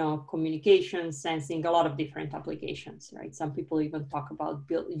quantum, you know, communication, sensing, a lot of different applications, right? Some people even talk about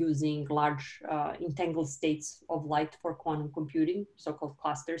using large entangled states of light for quantum computing, so-called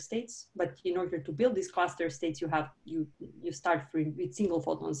cluster states. But in order to build these cluster states, you start with single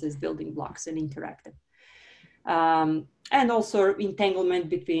photons as building blocks and interactive. And also entanglement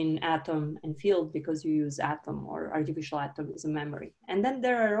between atom and field, because you use atom or artificial atom as a memory. And then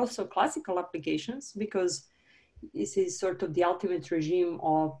there are also classical applications, because this is sort of the ultimate regime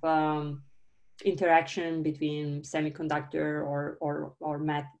of interaction between semiconductor or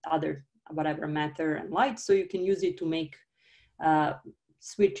whatever matter and light. So you can use it to make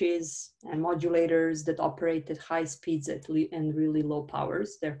switches and modulators that operate at high speeds and really low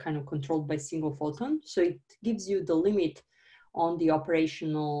powers. They're kind of controlled by single photon. So it gives you the limit on the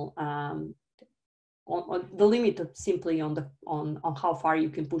operational, on the limit of simply on how far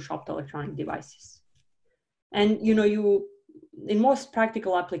you can push optoelectronic devices. And you know, in most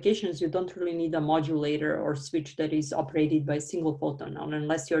practical applications, you don't really need a modulator or switch that is operated by single photon,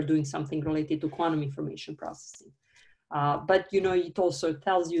 unless you're doing something related to quantum information processing. But you know, it also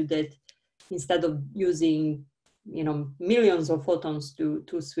tells you that instead of using, you know, millions of photons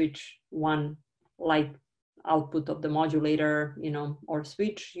to switch one light output of the modulator, you know, or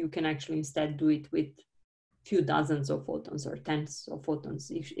switch, you can actually instead do it with few dozens of photons or tens of photons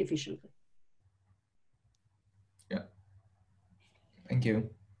efficiently. Yeah. Thank you.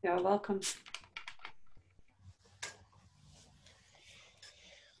 You're welcome.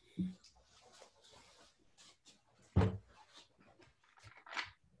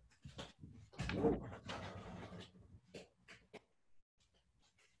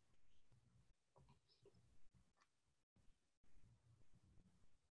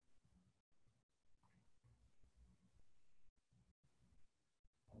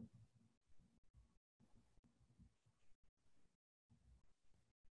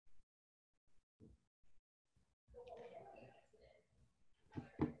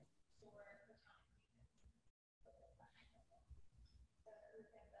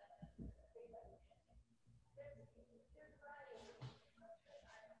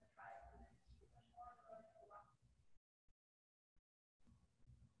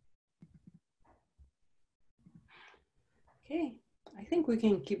 Okay, I think we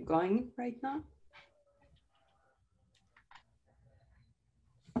can keep going right now.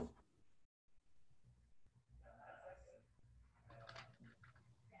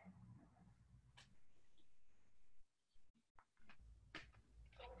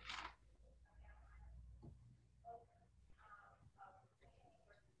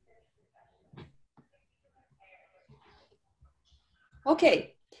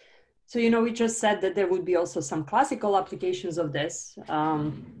 Okay, so, you know, we just said that there would be also some classical applications of this.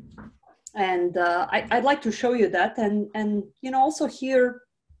 I'd like to show you that. And you know, also here,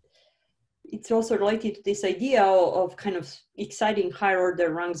 it's also related to this idea of kind of exciting higher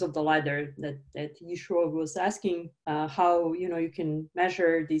order rungs of the ladder that Yeshua was asking, how, you know, you can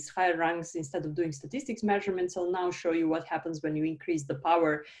measure these higher rungs instead of doing statistics measurements. I'll now show you what happens when you increase the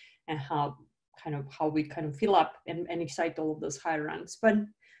power and how we kind of fill up and excite all of those higher rungs. But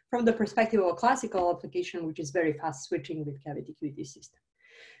from the perspective of a classical application, which is very fast switching with cavity QED system.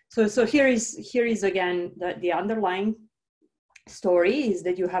 So here is again the underlying story is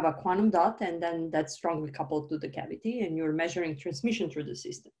that you have a quantum dot, and then that's strongly coupled to the cavity, and you're measuring transmission through the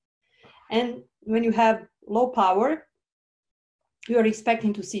system. And when you have low power, you're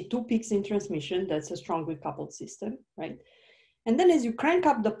expecting to see 2 peaks in transmission. That's a strongly coupled system, right? And then as you crank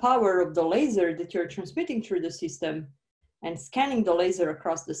up the power of the laser that you're transmitting through the system and scanning the laser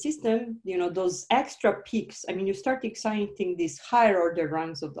across the system, you know, those extra peaks, I mean, you start exciting these higher order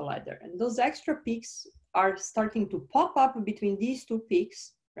rungs of the ladder, and those extra peaks are starting to pop up between these 2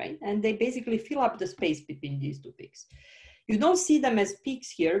 peaks, right? And they basically fill up the space between these 2 peaks. You don't see them as peaks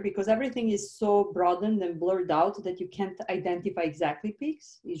here because everything is so broadened and blurred out that you can't identify exactly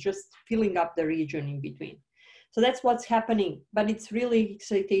peaks. It's just filling up the region in between. So that's what's happening, but it's really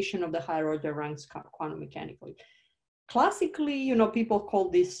excitation of the higher order rungs quantum mechanically. Classically, you know, people call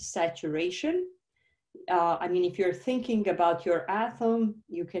this saturation. I mean, if you're thinking about your atom,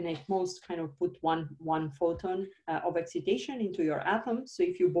 you can at most kind of put one photon of excitation into your atom. So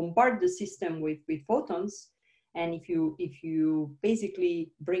if you bombard the system with photons, and if you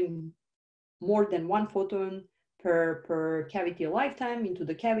basically bring more than 1 photon per cavity lifetime into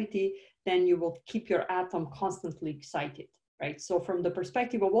the cavity, then you will keep your atom constantly excited, right? So from the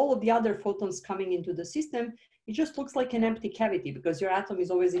perspective of all of the other photons coming into the system, it just looks like an empty cavity because your atom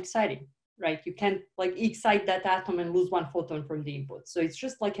is always exciting, right? You can't like excite that atom and lose 1 photon from the input. So it's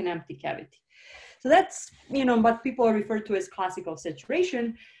just like an empty cavity. So that's, you know, what people refer to as classical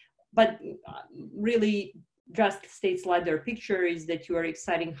saturation, but really just states ladder picture is that you are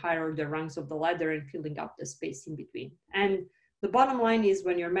exciting higher order rungs of the ladder and filling up the space in between. And the bottom line is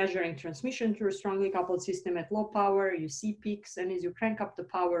when you're measuring transmission through a strongly coupled system at low power, you see peaks, and as you crank up the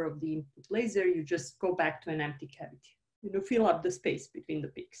power of the input laser, you just go back to an empty cavity. You know, fill up the space between the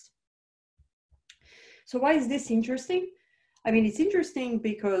peaks. So why is this interesting? I mean, it's interesting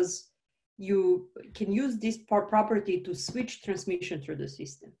because you can use this property to switch transmission through the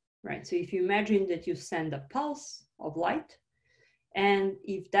system, right? So if you imagine that you send a pulse of light, and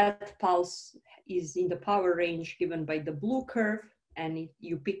if that pulse is in the power range given by the blue curve, and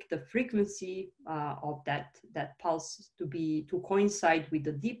you pick the frequency of that pulse to coincide with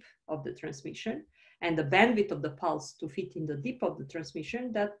the dip of the transmission, and the bandwidth of the pulse to fit in the dip of the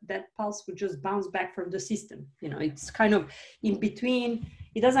transmission, that pulse would just bounce back from the system. You know, it's kind of in between.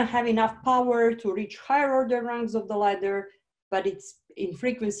 It doesn't have enough power to reach higher order rungs of the ladder, but it's in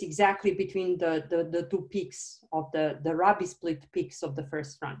frequency exactly between the 2 peaks of the Rabi split peaks of the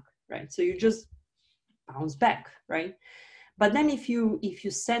first rung, right? So you just bounce back, right? But then if you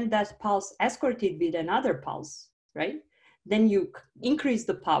send that pulse escorted with another pulse, right? Then you increase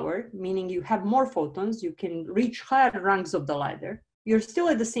the power, meaning you have more photons, you can reach higher rungs of the ladder. You're still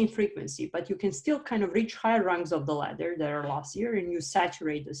at the same frequency, but you can still kind of reach higher rungs of the ladder that are lossier, and you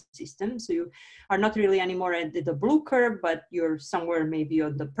saturate the system. So you are not really anymore at the blue curve, but you're somewhere maybe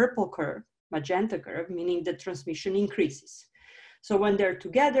on the purple curve, magenta curve, meaning the transmission increases. So when they're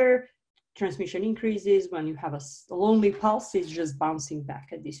together, transmission increases. When you have a lonely pulse, it's just bouncing back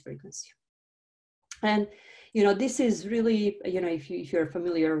at this frequency. And you know, this is really, you know, if you're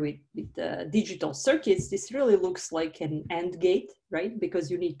familiar with digital circuits, this really looks like an AND gate, right? Because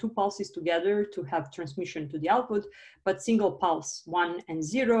you need 2 pulses together to have transmission to the output, but single pulse 1 and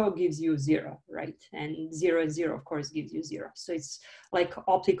 0 gives you 0, right? And 0 and 0, of course, gives you 0. So it's like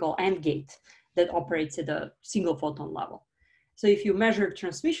optical AND gate that operates at a single photon level. So if you measure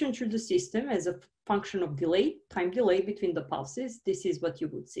transmission through the system as a function of delay, time delay between the pulses, this is what you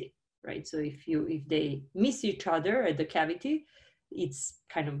would see. Right, so if they miss each other at the cavity, it's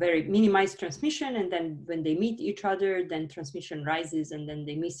kind of very minimized transmission, and then when they meet each other, then transmission rises, and then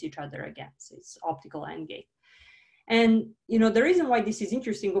they miss each other again. So it's optical AND gate. And you know, the reason why this is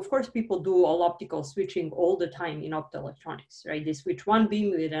interesting, of course, people do all optical switching all the time in optoelectronics, right? They switch one beam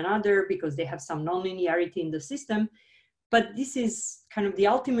with another because they have some nonlinearity in the system. But this is kind of the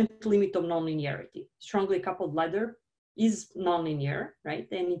ultimate limit of nonlinearity. Strongly coupled ladder is nonlinear, right?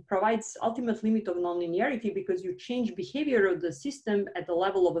 And it provides ultimate limit of nonlinearity because you change behavior of the system at the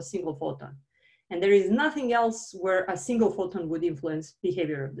level of a single photon. And there is nothing else where a single photon would influence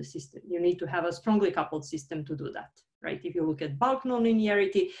behavior of the system. You need to have a strongly coupled system to do that, right? If you look at bulk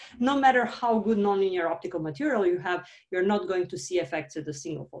nonlinearity, no matter how good nonlinear optical material you have, you're not going to see effects at the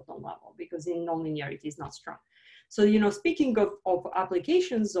single photon level because in nonlinearity is not strong. So, you know, speaking of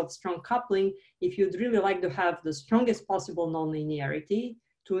applications of strong coupling, if you'd really like to have the strongest possible nonlinearity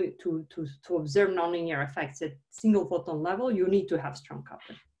to observe nonlinear effects at single photon level, you need to have strong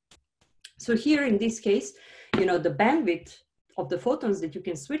coupling. So here in this case, you know, the bandwidth of the photons that you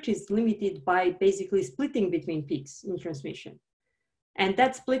can switch is limited by basically splitting between peaks in transmission. And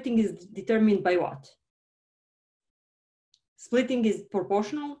that splitting is determined by what? splitting is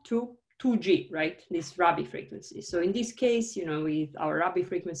proportional to 2G, right? This Rabi frequency. So in this case, with our Rabi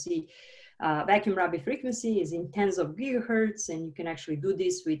frequency, vacuum Rabi frequency is in tens of gigahertz, and you can actually do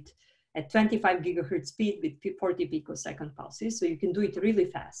this at 25 gigahertz speed with 40 picosecond pulses. So you can do it really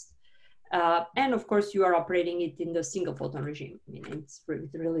fast. And of course, you are operating it in the single photon regime. I mean, it's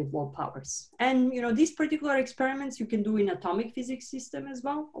with really low powers. And these particular experiments you can do in atomic physics system as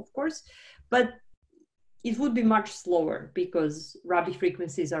well, of course, but it would be much slower because Rabi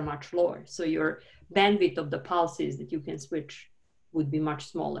frequencies are much lower. So your bandwidth of the pulses that you can switch would be much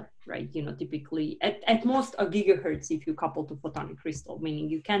smaller, right? Typically at most a gigahertz if you couple to photonic crystal, meaning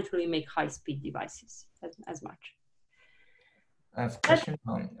you can't really make high-speed devices as much. I have a question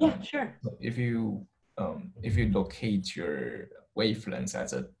on yeah, sure. If you locate your wavelengths at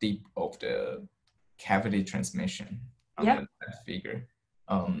the deep of the cavity transmission on the left figure,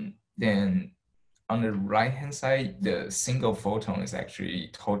 then on the right hand side, the single photon is actually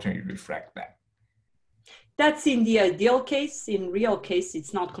totally reflect back. That's in the ideal case. In real case,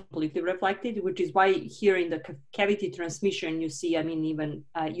 it's not completely reflected, which is why here in the cavity transmission, you see,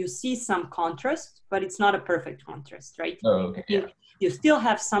 you see some contrast, but it's not a perfect contrast, right? Oh, okay. Yeah. You still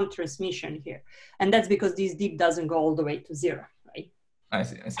have some transmission here. And that's because this deep doesn't go all the way to zero, right? I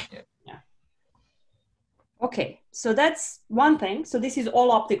see, yeah. Okay, so that's one thing. So this is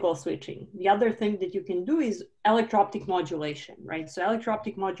all optical switching. The other thing that you can do is electro-optic modulation, right? So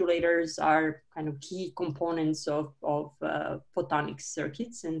electro-optic modulators are kind of key components of photonic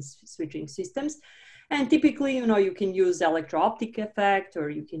circuits and switching systems. And typically, you can use electro-optic effect, or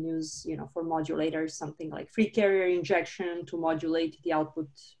you can use, for modulators, something like free carrier injection to modulate the output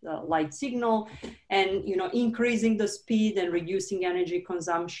light signal, and, increasing the speed and reducing energy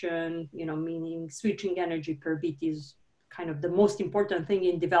consumption, meaning switching energy per bit is kind of the most important thing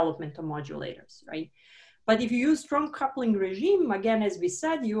in development of modulators, right? But if you use strong coupling regime, again, as we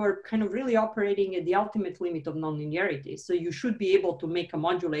said, you are kind of really operating at the ultimate limit of nonlinearity. So you should be able to make a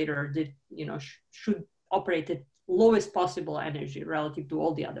modulator that, should operate at lowest possible energy relative to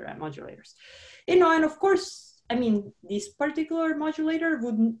all the other modulators. And of course, this particular modulator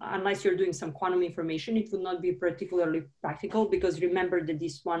wouldn't, unless you're doing some quantum information, it would not be particularly practical, because remember that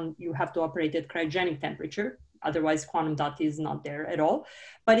this one, you have to operate at cryogenic temperature. Otherwise, quantum dot is not there at all.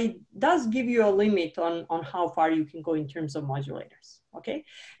 But it does give you a limit on how far you can go in terms of modulators, okay?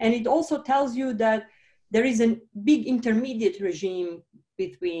 And it also tells you that there is a big intermediate regime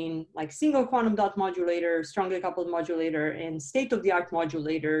between like single quantum dot modulator, strongly coupled modulator, and state-of-the-art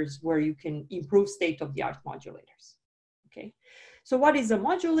modulators where you can improve state-of-the-art modulators, okay? So what is a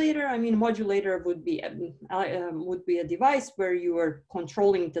modulator? A modulator would be a device where you are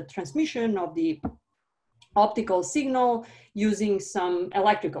controlling the transmission of the optical signal using some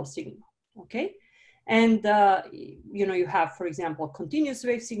electrical signal, okay? And, you have, for example, continuous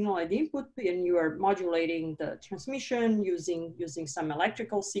wave signal at the input, and you are modulating the transmission using some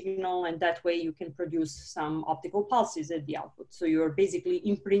electrical signal, and that way you can produce some optical pulses at the output. So you're basically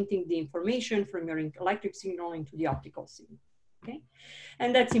imprinting the information from your electric signal into the optical signal, okay?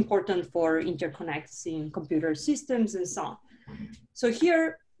 And that's important for interconnects in computer systems and so on. So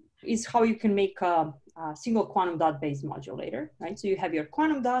here is how you can make a single quantum dot based modulator, right? So you have your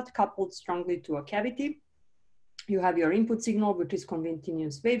quantum dot coupled strongly to a cavity. You have your input signal, which is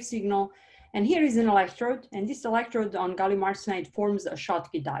continuous wave signal. And here is an electrode. And this electrode on gallium arsenide forms a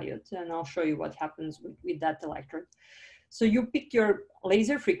Schottky diode. And I'll show you what happens with that electrode. So you pick your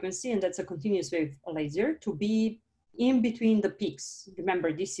laser frequency, and that's a continuous wave laser, to be in between the peaks.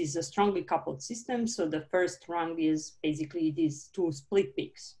 Remember, this is a strongly coupled system. So the first rung is basically these two split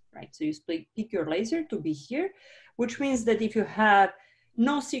peaks, right? So you pick your laser to be here, which means that if you have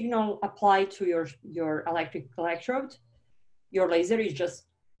no signal applied to your electric electrode, your laser is just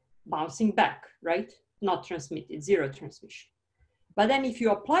bouncing back, right? Not transmitted, zero transmission. But then if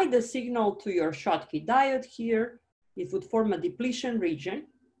you apply the signal to your Schottky diode here, it would form a depletion region,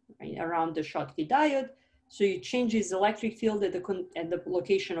 right, around the Schottky diode. So you change its electric field at the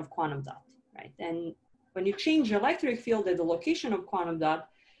location of quantum dot, right? And when you change electric field at the location of quantum dot,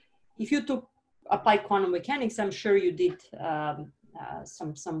 if you took applied quantum mechanics, I'm sure you did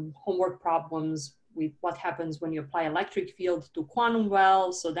some homework problems with what happens when you apply electric field to quantum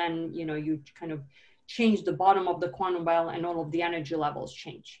well. So then, you kind of change the bottom of the quantum well and all of the energy levels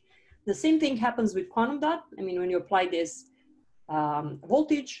change. The same thing happens with quantum dot. When you apply this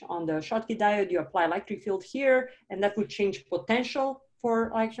voltage on the Schottky diode, you apply electric field here, and that would change potential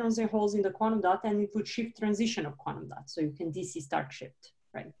for electrons and holes in the quantum dot, and it would shift transition of quantum dot. So you can DC Stark shift,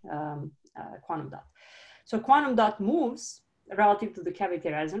 right, quantum dot. So quantum dot moves relative to the cavity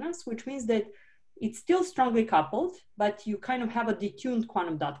resonance, which means that it's still strongly coupled, but you kind of have a detuned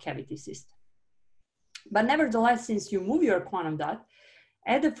quantum dot cavity system. But nevertheless, since you move your quantum dot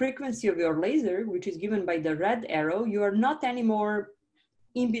at the frequency of your laser, which is given by the red arrow, you are not anymore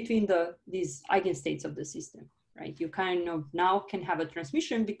in between these eigenstates of the system, right? You kind of now can have a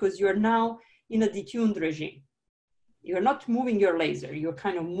transmission because you are now in a detuned regime. You're not moving your laser, you're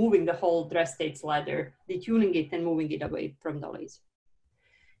kind of moving the whole dress states ladder, detuning it and moving it away from the laser.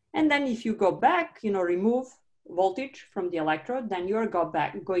 And then if you go back, remove voltage from the electrode, then you're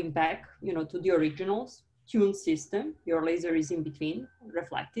going back, to the original tuned system. Your laser is in between,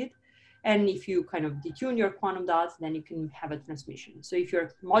 reflected. And if you kind of detune your quantum dots, then you can have a transmission. So if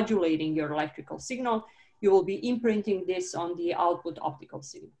you're modulating your electrical signal, you will be imprinting this on the output optical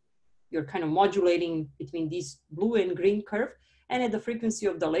signal. You're kind of modulating between this blue and green curve. And at the frequency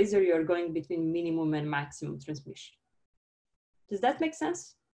of the laser, you're going between minimum and maximum transmission. Does that make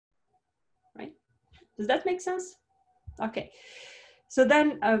sense? Right? Does that make sense? Okay. So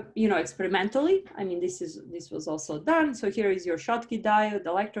then, experimentally, I mean, this was also done. So here is your Schottky diode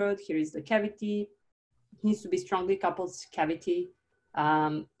electrode. Here is the cavity. It needs to be strongly coupled cavity.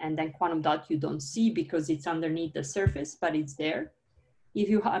 And then quantum dot you don't see because it's underneath the surface, but it's there. If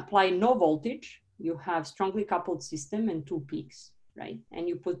you apply no voltage, you have strongly coupled system and two peaks, right? And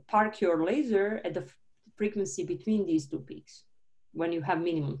you park your laser at the frequency between these two peaks when you have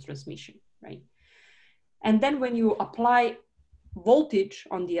minimum transmission, right? And then when you apply voltage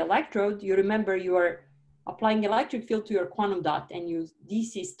on the electrode, you remember you are applying electric field to your quantum dot and use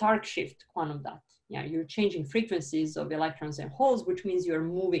DC Stark shift quantum dot. Yeah, you're changing frequencies of electrons and holes, which means you're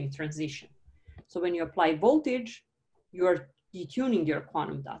moving transition. So when you apply voltage, you're detuning your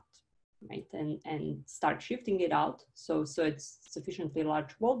quantum dot, right? And start shifting it out. So it's sufficiently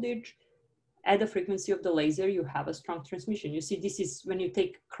large voltage. At the frequency of the laser, you have a strong transmission. You see, this is when you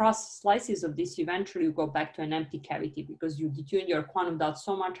take cross slices of this, eventually you go back to an empty cavity because you detune your quantum dot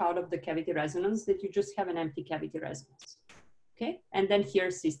so much out of the cavity resonance that you just have an empty cavity resonance. Okay, and then here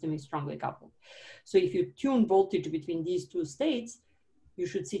system is strongly coupled. So if you tune voltage between these two states, you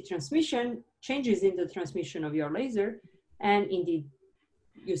should see transmission, changes in the transmission of your laser, and indeed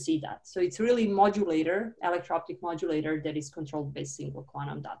you see that. So it's really modulator, electro-optic modulator that is controlled by single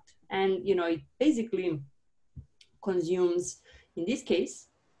quantum dot. And it basically consumes, in this case,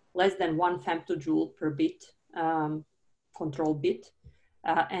 less than 1 femtojoule per bit, control bit,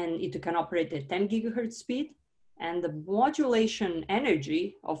 and it can operate at 10 gigahertz speed. And the modulation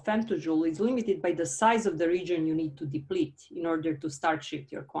energy of femtojoule is limited by the size of the region you need to deplete in order to start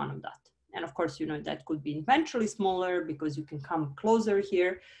shift your quantum dot. And of course, that could be eventually smaller because you can come closer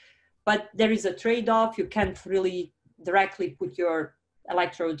here, but there is a trade-off. You can't really directly put your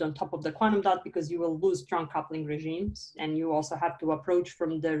electrodes on top of the quantum dot because you will lose strong coupling regimes. And you also have to approach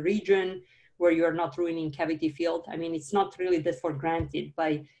from the region where you're not ruining cavity field. I mean, it's not really that for granted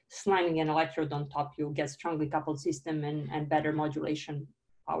by slamming an electrode on top, you'll get strongly coupled system and better modulation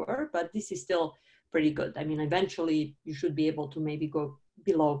power, but this is still pretty good. I mean, eventually you should be able to maybe go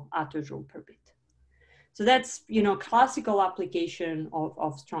below attojoule per bit. So that's, classical application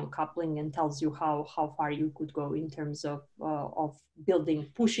of strong coupling and tells you how far you could go in terms of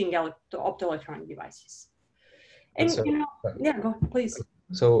pushing optoelectronic devices. And, so, yeah, go, please.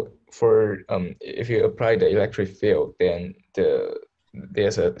 So for, if you apply the electric field, then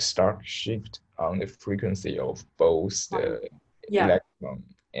there's a stark shift on the frequency of both the electron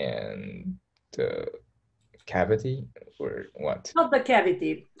and the cavity, or what? Not the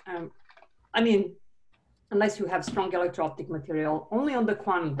cavity. I mean, unless you have strong electro-optic material, only on the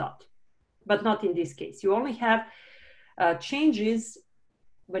quantum dot, but not in this case. You only have changes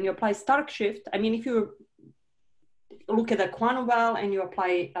when you apply Stark shift. I mean, if you look at the quantum well and you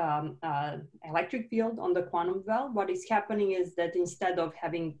apply electric field on the quantum well, what is happening is that instead of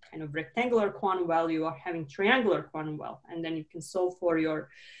having kind of rectangular quantum well, you are having triangular quantum well, and then you can solve for your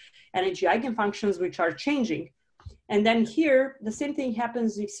energy eigenfunctions, which are changing. And then here, the same thing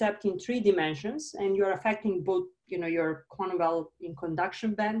happens except in 3 dimensions, and you're affecting both, your quantum well in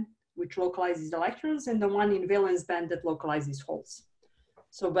conduction band, which localizes electrons, and the one in valence band that localizes holes.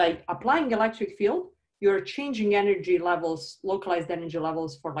 So by applying electric field, you're changing energy levels, localized energy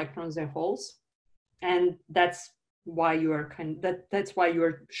levels for electrons and holes, and that's why that's why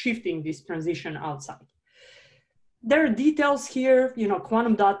you're shifting this transition outside. There are details here.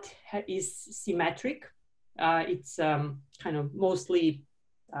 Quantum dot is symmetric. It's kind of mostly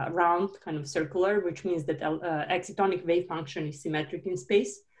round, kind of circular, which means that excitonic wave function is symmetric in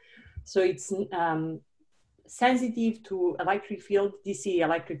space. So it's sensitive to electric field, DC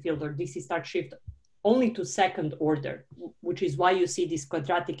electric field, or DC start shift only to second order, which is why you see this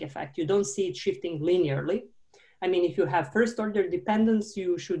quadratic effect. You don't see it shifting linearly. I mean, if you have first order dependence,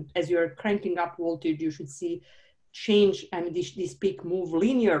 you should, as you're cranking up voltage, you should see change and this peak move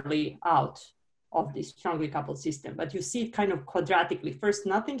linearly out of this strongly coupled system. But you see it kind of quadratically. First,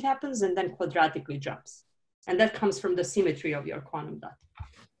 nothing happens and then quadratically jumps. And that comes from the symmetry of your quantum dot.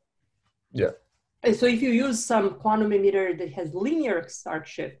 Yeah. And so if you use some quantum emitter that has linear start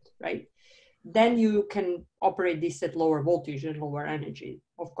shift, right, then you can operate this at lower voltage and lower energy,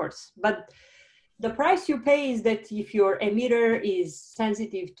 of course. But the price you pay is that if your emitter is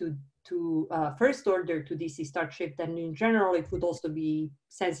sensitive to first order to DC start shift, then in general, it would also be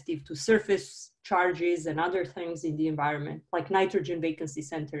sensitive to surface charges and other things in the environment, like nitrogen vacancy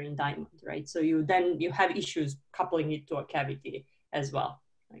center in diamond, right? So you have issues coupling it to a cavity as well.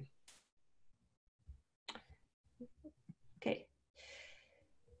 Right? Okay.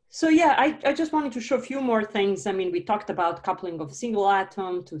 So yeah, I just wanted to show a few more things. I mean, we talked about coupling of single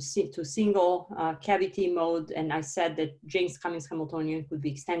atom to single cavity mode. And I said that James-Cummings Hamiltonian could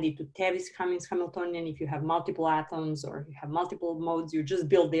be extended to Tevis-Cummings Hamiltonian. If you have multiple atoms or you have multiple modes, you just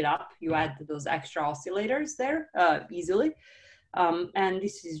build it up. You add those extra oscillators there easily. And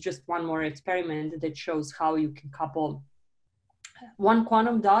this is just one more experiment that shows how you can couple one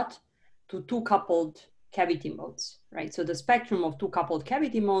quantum dot to two coupled cavity modes, right? So the spectrum of two coupled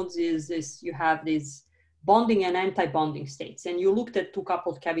cavity modes is this: you have these bonding and anti-bonding states. And you looked at two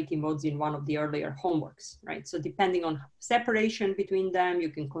coupled cavity modes in one of the earlier homeworks, right? So depending on separation between them, you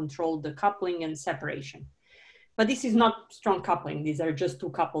can control the coupling and separation. But this is not strong coupling. These are just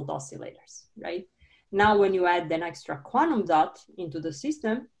two coupled oscillators, right? Now, when you add an extra quantum dot into the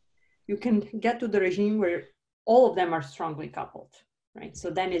system, you can get to the regime where all of them are strongly coupled, right? So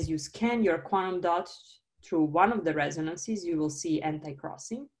then as you scan your quantum dot through one of the resonances, you will see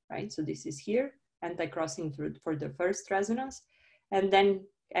anti-crossing, right? So this is here, anti-crossing for the first resonance, and then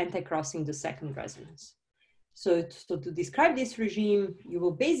anti-crossing the second resonance. So to describe this regime, you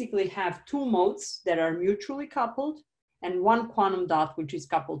will basically have two modes that are mutually coupled and one quantum dot which is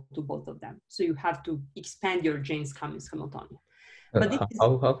coupled to both of them. So you have to expand your James-Cummings Hamiltonian. But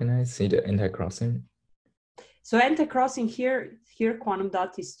how can I see the anti-crossing? So anti-crossing here quantum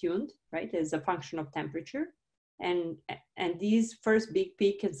dot is tuned, right, as a function of temperature. And these first big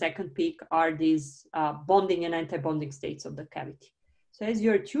peak and second peak are these bonding and anti-bonding states of the cavity. So as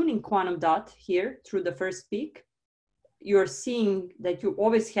you're tuning quantum dot here through the first peak, you're seeing that you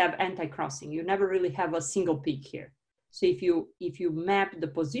always have anti-crossing. You never really have a single peak here. So if you map the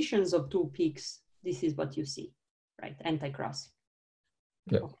positions of two peaks, this is what you see, right, anti-crossing.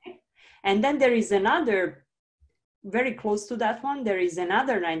 Yeah. Okay. And then there is another, very close to that one, there is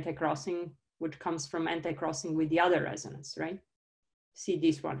another anti-crossing, which comes from anti-crossing with the other resonance, right? See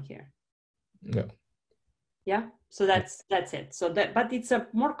this one here. Yeah. Yeah, so that's it. So but it's a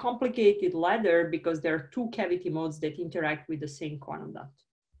more complicated ladder because there are two cavity modes that interact with the same quantum dot.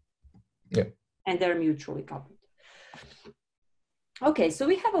 Yeah. And they're mutually coupled. Okay, so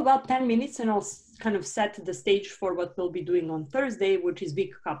we have about 10 minutes and I'll kind of set the stage for what we'll be doing on Thursday, which is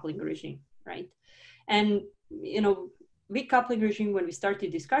weak coupling regime, right? And, you know, weak coupling regime, when we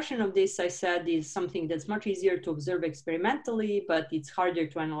started discussion of this, I said is something that's much easier to observe experimentally, but it's harder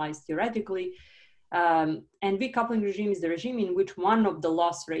to analyze theoretically. And weak coupling regime is the regime in which one of the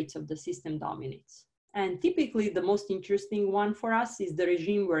loss rates of the system dominates. And typically the most interesting one for us is the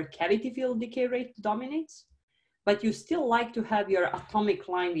regime where cavity field decay rate dominates, but you still like to have your atomic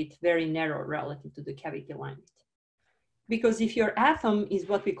line width very narrow relative to the cavity line width. Because if your atom is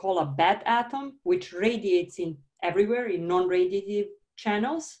what we call a bad atom, which radiates in everywhere in non-radiative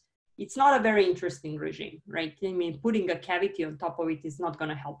channels, it's not a very interesting regime, right? I mean, putting a cavity on top of it is not going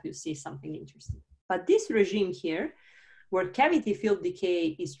to help you see something interesting. But this regime here, where cavity field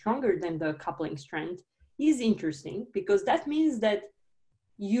decay is stronger than the coupling strength, is interesting because that means that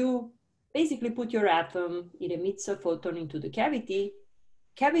you basically put your atom, it emits a photon into the cavity.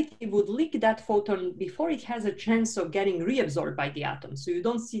 Cavity would leak that photon before it has a chance of getting reabsorbed by the atom. So you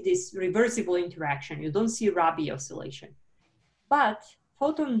don't see this reversible interaction. You don't see Rabi oscillation. But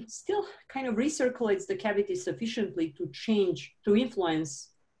photon still kind of recirculates the cavity sufficiently to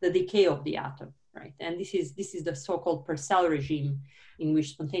influence the decay of the atom, right? And this is the so-called Purcell regime in which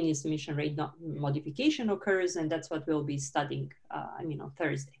spontaneous emission rate modification occurs. And that's what we'll be studying, on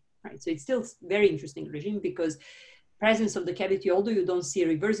Thursday, right? So it's still a very interesting regime because presence of the cavity, although you don't see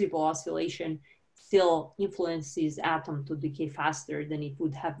reversible oscillation, still influences atom to decay faster than it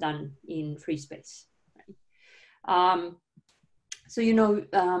would have done in free space. Right?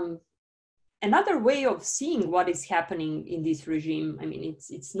 Another way of seeing what is happening in this regime, I mean,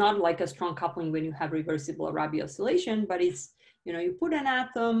 it's not like a strong coupling when you have reversible Rabi oscillation, but it's, you put an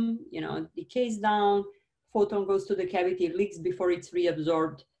atom, it decays down, photon goes to the cavity, it leaks before it's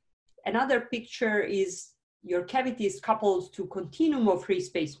reabsorbed. Another picture is your cavity is coupled to continuum of free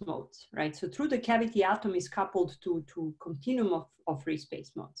space modes, right? So through the cavity, atom is coupled to continuum of free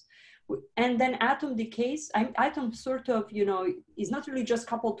space modes. And then atom decays, atom sort of, is not really just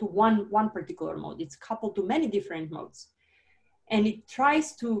coupled to one particular mode, it's coupled to many different modes. And it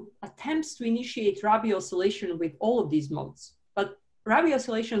attempts to initiate Rabi oscillation with all of these modes. But Rabi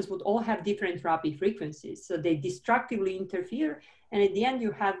oscillations would all have different Rabi frequencies. So they destructively interfere. And at the end,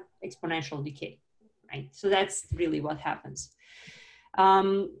 you have exponential decay, right? So that's really what happens.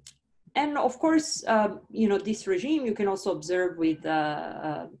 And of course, this regime you can also observe with,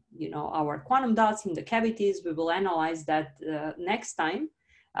 our quantum dots in the cavities. We will analyze that next time.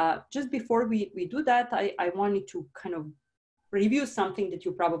 Just before we do that, I wanted to kind of review something that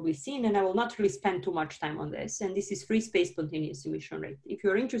you've probably seen, and I will not really spend too much time on this. And this is free space spontaneous emission rate. If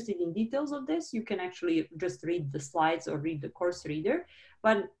you're interested in details of this, you can actually just read the slides or read the course reader.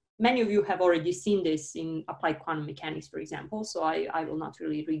 But many of you have already seen this in applied quantum mechanics, for example, so I will not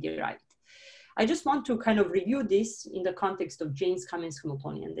really rewrite it. I just want to kind of review this in the context of Jaynes-Cummins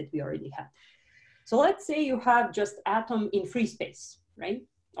Hamiltonian that we already had. So let's say you have just atom in free space, right?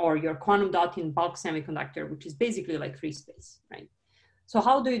 Or your quantum dot in bulk semiconductor, which is basically like free space, right? So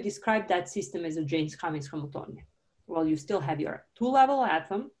how do you describe that system as a Jaynes-Cummins Hamiltonian? Well, you still have your two-level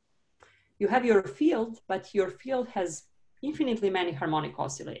atom, you have your field, but your field has infinitely many harmonic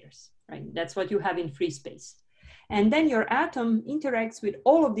oscillators, right? That's what you have in free space. And then your atom interacts with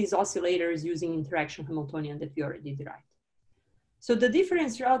all of these oscillators using interaction Hamiltonian that we already derived. So the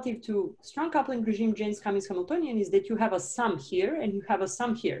difference relative to strong coupling regime Jaynes-Cummins Hamiltonian is that you have a sum here and you have a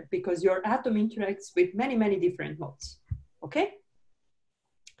sum here because your atom interacts with many, many different modes, okay?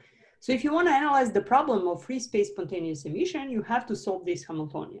 So if you want to analyze the problem of free space spontaneous emission, you have to solve this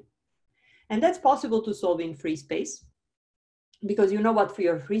Hamiltonian. And that's possible to solve in free space because you know what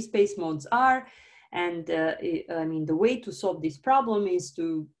your free space modes are. And the way to solve this problem is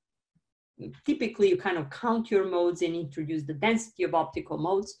to typically you kind of count your modes and introduce the density of optical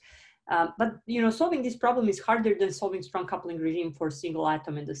modes. But solving this problem is harder than solving strong coupling regime for single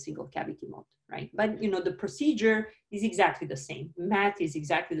atom and the single cavity mode, right? But the procedure is exactly the same. Math is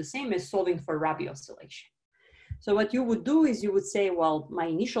exactly the same as solving for Rabi oscillation. So what you would do is you would say, well, my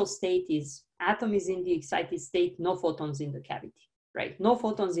initial state is atom is in the excited state, no photons in the cavity, right? No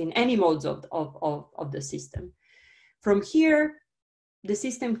photons in any modes of the system. From here, the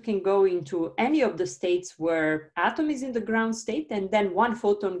system can go into any of the states where atom is in the ground state, and then one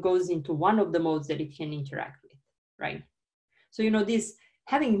photon goes into one of the modes that it can interact with, right? So, this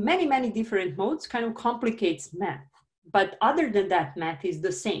having many, many different modes kind of complicates math. But other than that, math is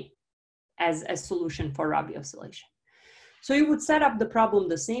the same as a solution for Rabi oscillation. So you would set up the problem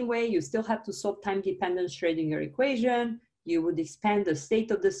the same way. You still have to solve time-dependent Schrödinger equation. You would expand the state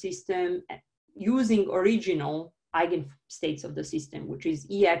of the system using original eigenstates of the system, which is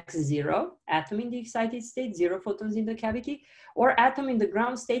EX0, atom in the excited state, 0 photons in the cavity, or atom in the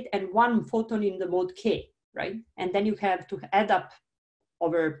ground state and 1 photon in the mode K, right? And then you have to add up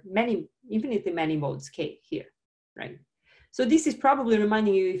over infinitely many modes K here, right? So this is probably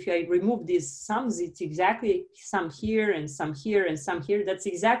reminding you, if I remove these sums, it's exactly some here and some here and some here. That's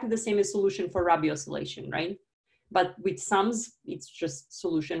exactly the same as solution for Rabi oscillation, right? But with sums, it's just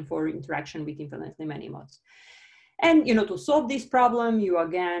solution for interaction with infinitely many modes. And to solve this problem, you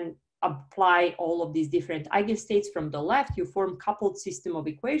again apply all of these different eigenstates from the left. You form coupled system of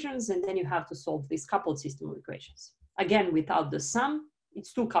equations, and then you have to solve this coupled system of equations. Again, without the sum,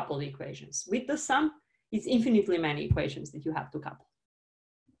 it's 2 coupled equations. With the sum, it's infinitely many equations that you have to couple.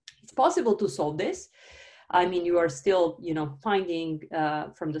 It's possible to solve this. I mean, you are still, finding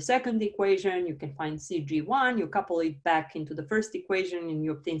from the second equation, you can find CG1, you couple it back into the first equation, and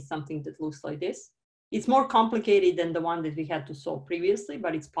you obtain something that looks like this. It's more complicated than the one that we had to solve previously,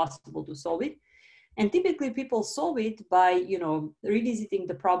 but it's possible to solve it. And typically people solve it by, revisiting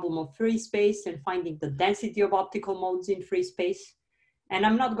the problem of free space and finding the density of optical modes in free space. And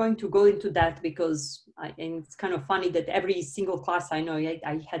I'm not going to go into that because and it's kind of funny that every single class I know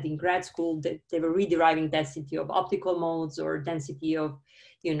I had in grad school that they were rederiving density of optical modes or density of,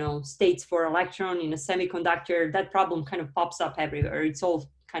 states for electron in a semiconductor. That problem kind of pops up everywhere. It's all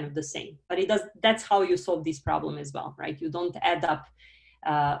kind of the same, but that's how you solve this problem as well, right? You don't add up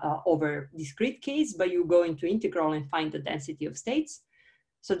over discrete case, but you go into integral and find the density of states.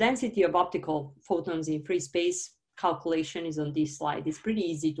 So density of optical photons in free space calculation is on this slide. It's pretty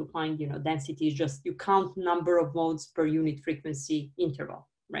easy to find, you know, density is just, you count number of modes per unit frequency interval,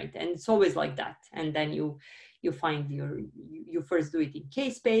 right? And it's always like that. And then you find you first do it in K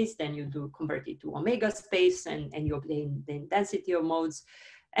space, then you convert it to omega space, and you obtain the density of modes.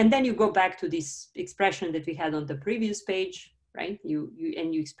 And then you go back to this expression that we had on the previous page, right? You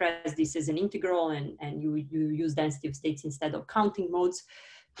express this as an integral, and you use density of states instead of counting modes.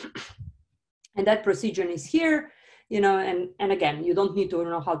 And that procedure is here, you know, and again, you don't need to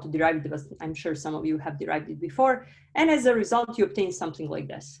know how to derive it, but I'm sure some of you have derived it before. And as a result, you obtain something like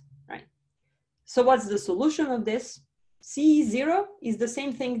this, right? So what's the solution of this? CE0 is the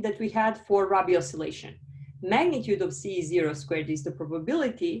same thing that we had for Rabi oscillation. Magnitude of CE0 squared is the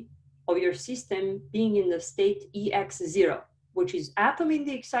probability of your system being in the state EX0, which is atom in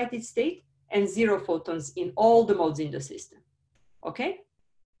the excited state and 0 photons in all the modes in the system, okay?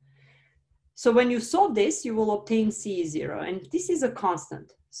 So when you solve this, you will obtain CE0, and this is a constant.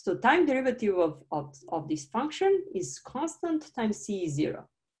 So time derivative of this function is constant times CE0,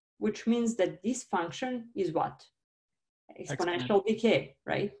 which means that this function is what? Exponential decay,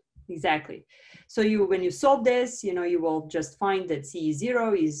 right? Exactly. So when you solve this, you know, you will just find that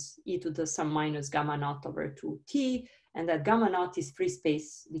CE0 is e to the sum minus gamma naught over 2t, and that gamma naught is free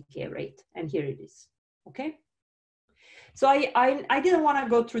space decay rate. And here it is, okay? So I didn't want to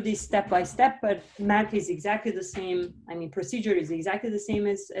go through this step by step, but math is exactly the same. I mean, procedure is exactly the same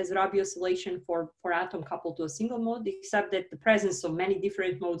as Rabi oscillation for atom coupled to a single mode, except that the presence of many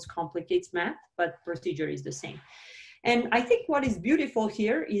different modes complicates math, but procedure is the same. And I think what is beautiful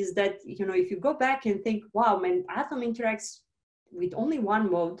here is that, you know, if you go back and think, wow, when atom interacts with only one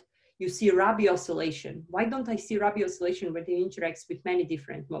mode, you see Rabi oscillation. Why don't I see Rabi oscillation when it interacts with many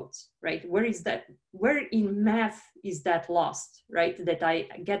different modes, right? Where is that? Where in math is that lost, right? That I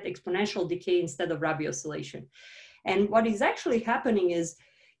get exponential decay instead of Rabi oscillation. And what is actually happening is,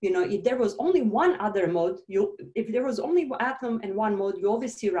 you know, if there was only one other mode, if there was only one atom and one mode, you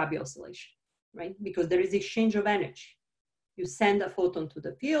always see Rabi oscillation, right? Because there is exchange of energy. You send a photon to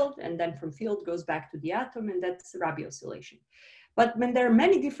the field, and then from field goes back to the atom, and that's Rabi oscillation. But when there are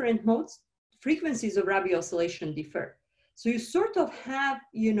many different modes, frequencies of Rabi oscillation differ. So you sort of have,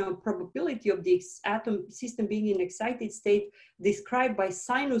 you know, probability of the atom system being in excited state described by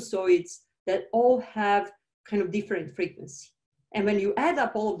sinusoids that all have kind of different frequency. And when you add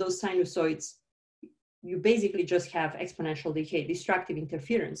up all of those sinusoids, you basically just have exponential decay, destructive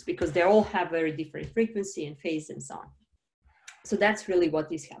interference, because they all have very different frequency and phase and so on. So that's really what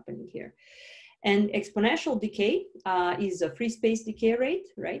is happening here. And exponential decay is a free space decay rate,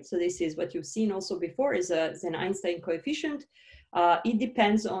 right? So this is what you've seen also before is an Einstein coefficient. It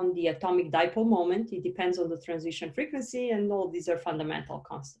depends on the atomic dipole moment. It depends on the transition frequency, and all these are fundamental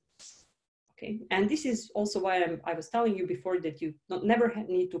constants. Okay, and this is also why I was telling you before that you never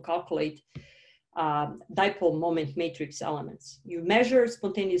need to calculate dipole moment matrix elements. You measure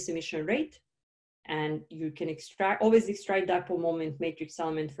spontaneous emission rate, and you can always extract dipole moment matrix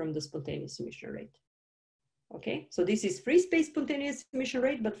element from the spontaneous emission rate. Okay, so this is free space spontaneous emission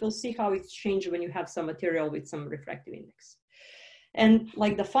rate, but we'll see how it's changed when you have some material with some refractive index. And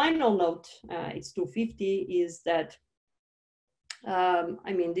like the final note, it's 250, is that,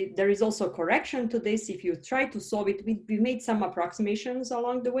 I mean, there is also a correction to this. If you try to solve it, we made some approximations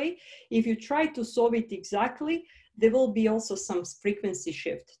along the way. If you try to solve it exactly, there will be also some frequency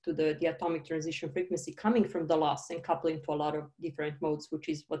shift to the atomic transition frequency coming from the loss and coupling to a lot of different modes, which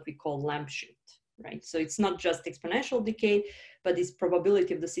is what we call lamp shift, right? So it's not just exponential decay, but this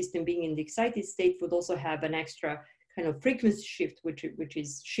probability of the system being in the excited state would also have an extra kind of frequency shift, which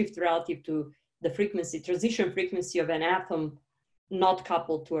is shift relative to the frequency, transition frequency of an atom not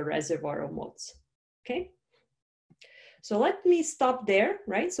coupled to a reservoir of modes, okay? So let me stop there,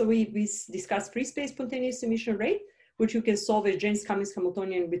 right? So we discussed free space spontaneous emission rate, which you can solve as James-Cummings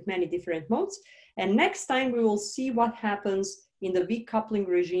Hamiltonian with many different modes. And next time we will see what happens in the weak coupling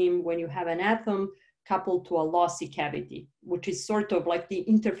regime when you have an atom coupled to a lossy cavity, which is sort of like the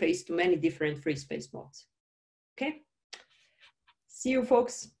interface to many different free space modes. Okay? See you,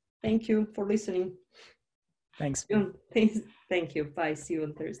 folks. Thank you for listening. Thanks. Thank you. Bye. See you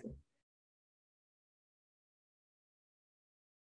on Thursday.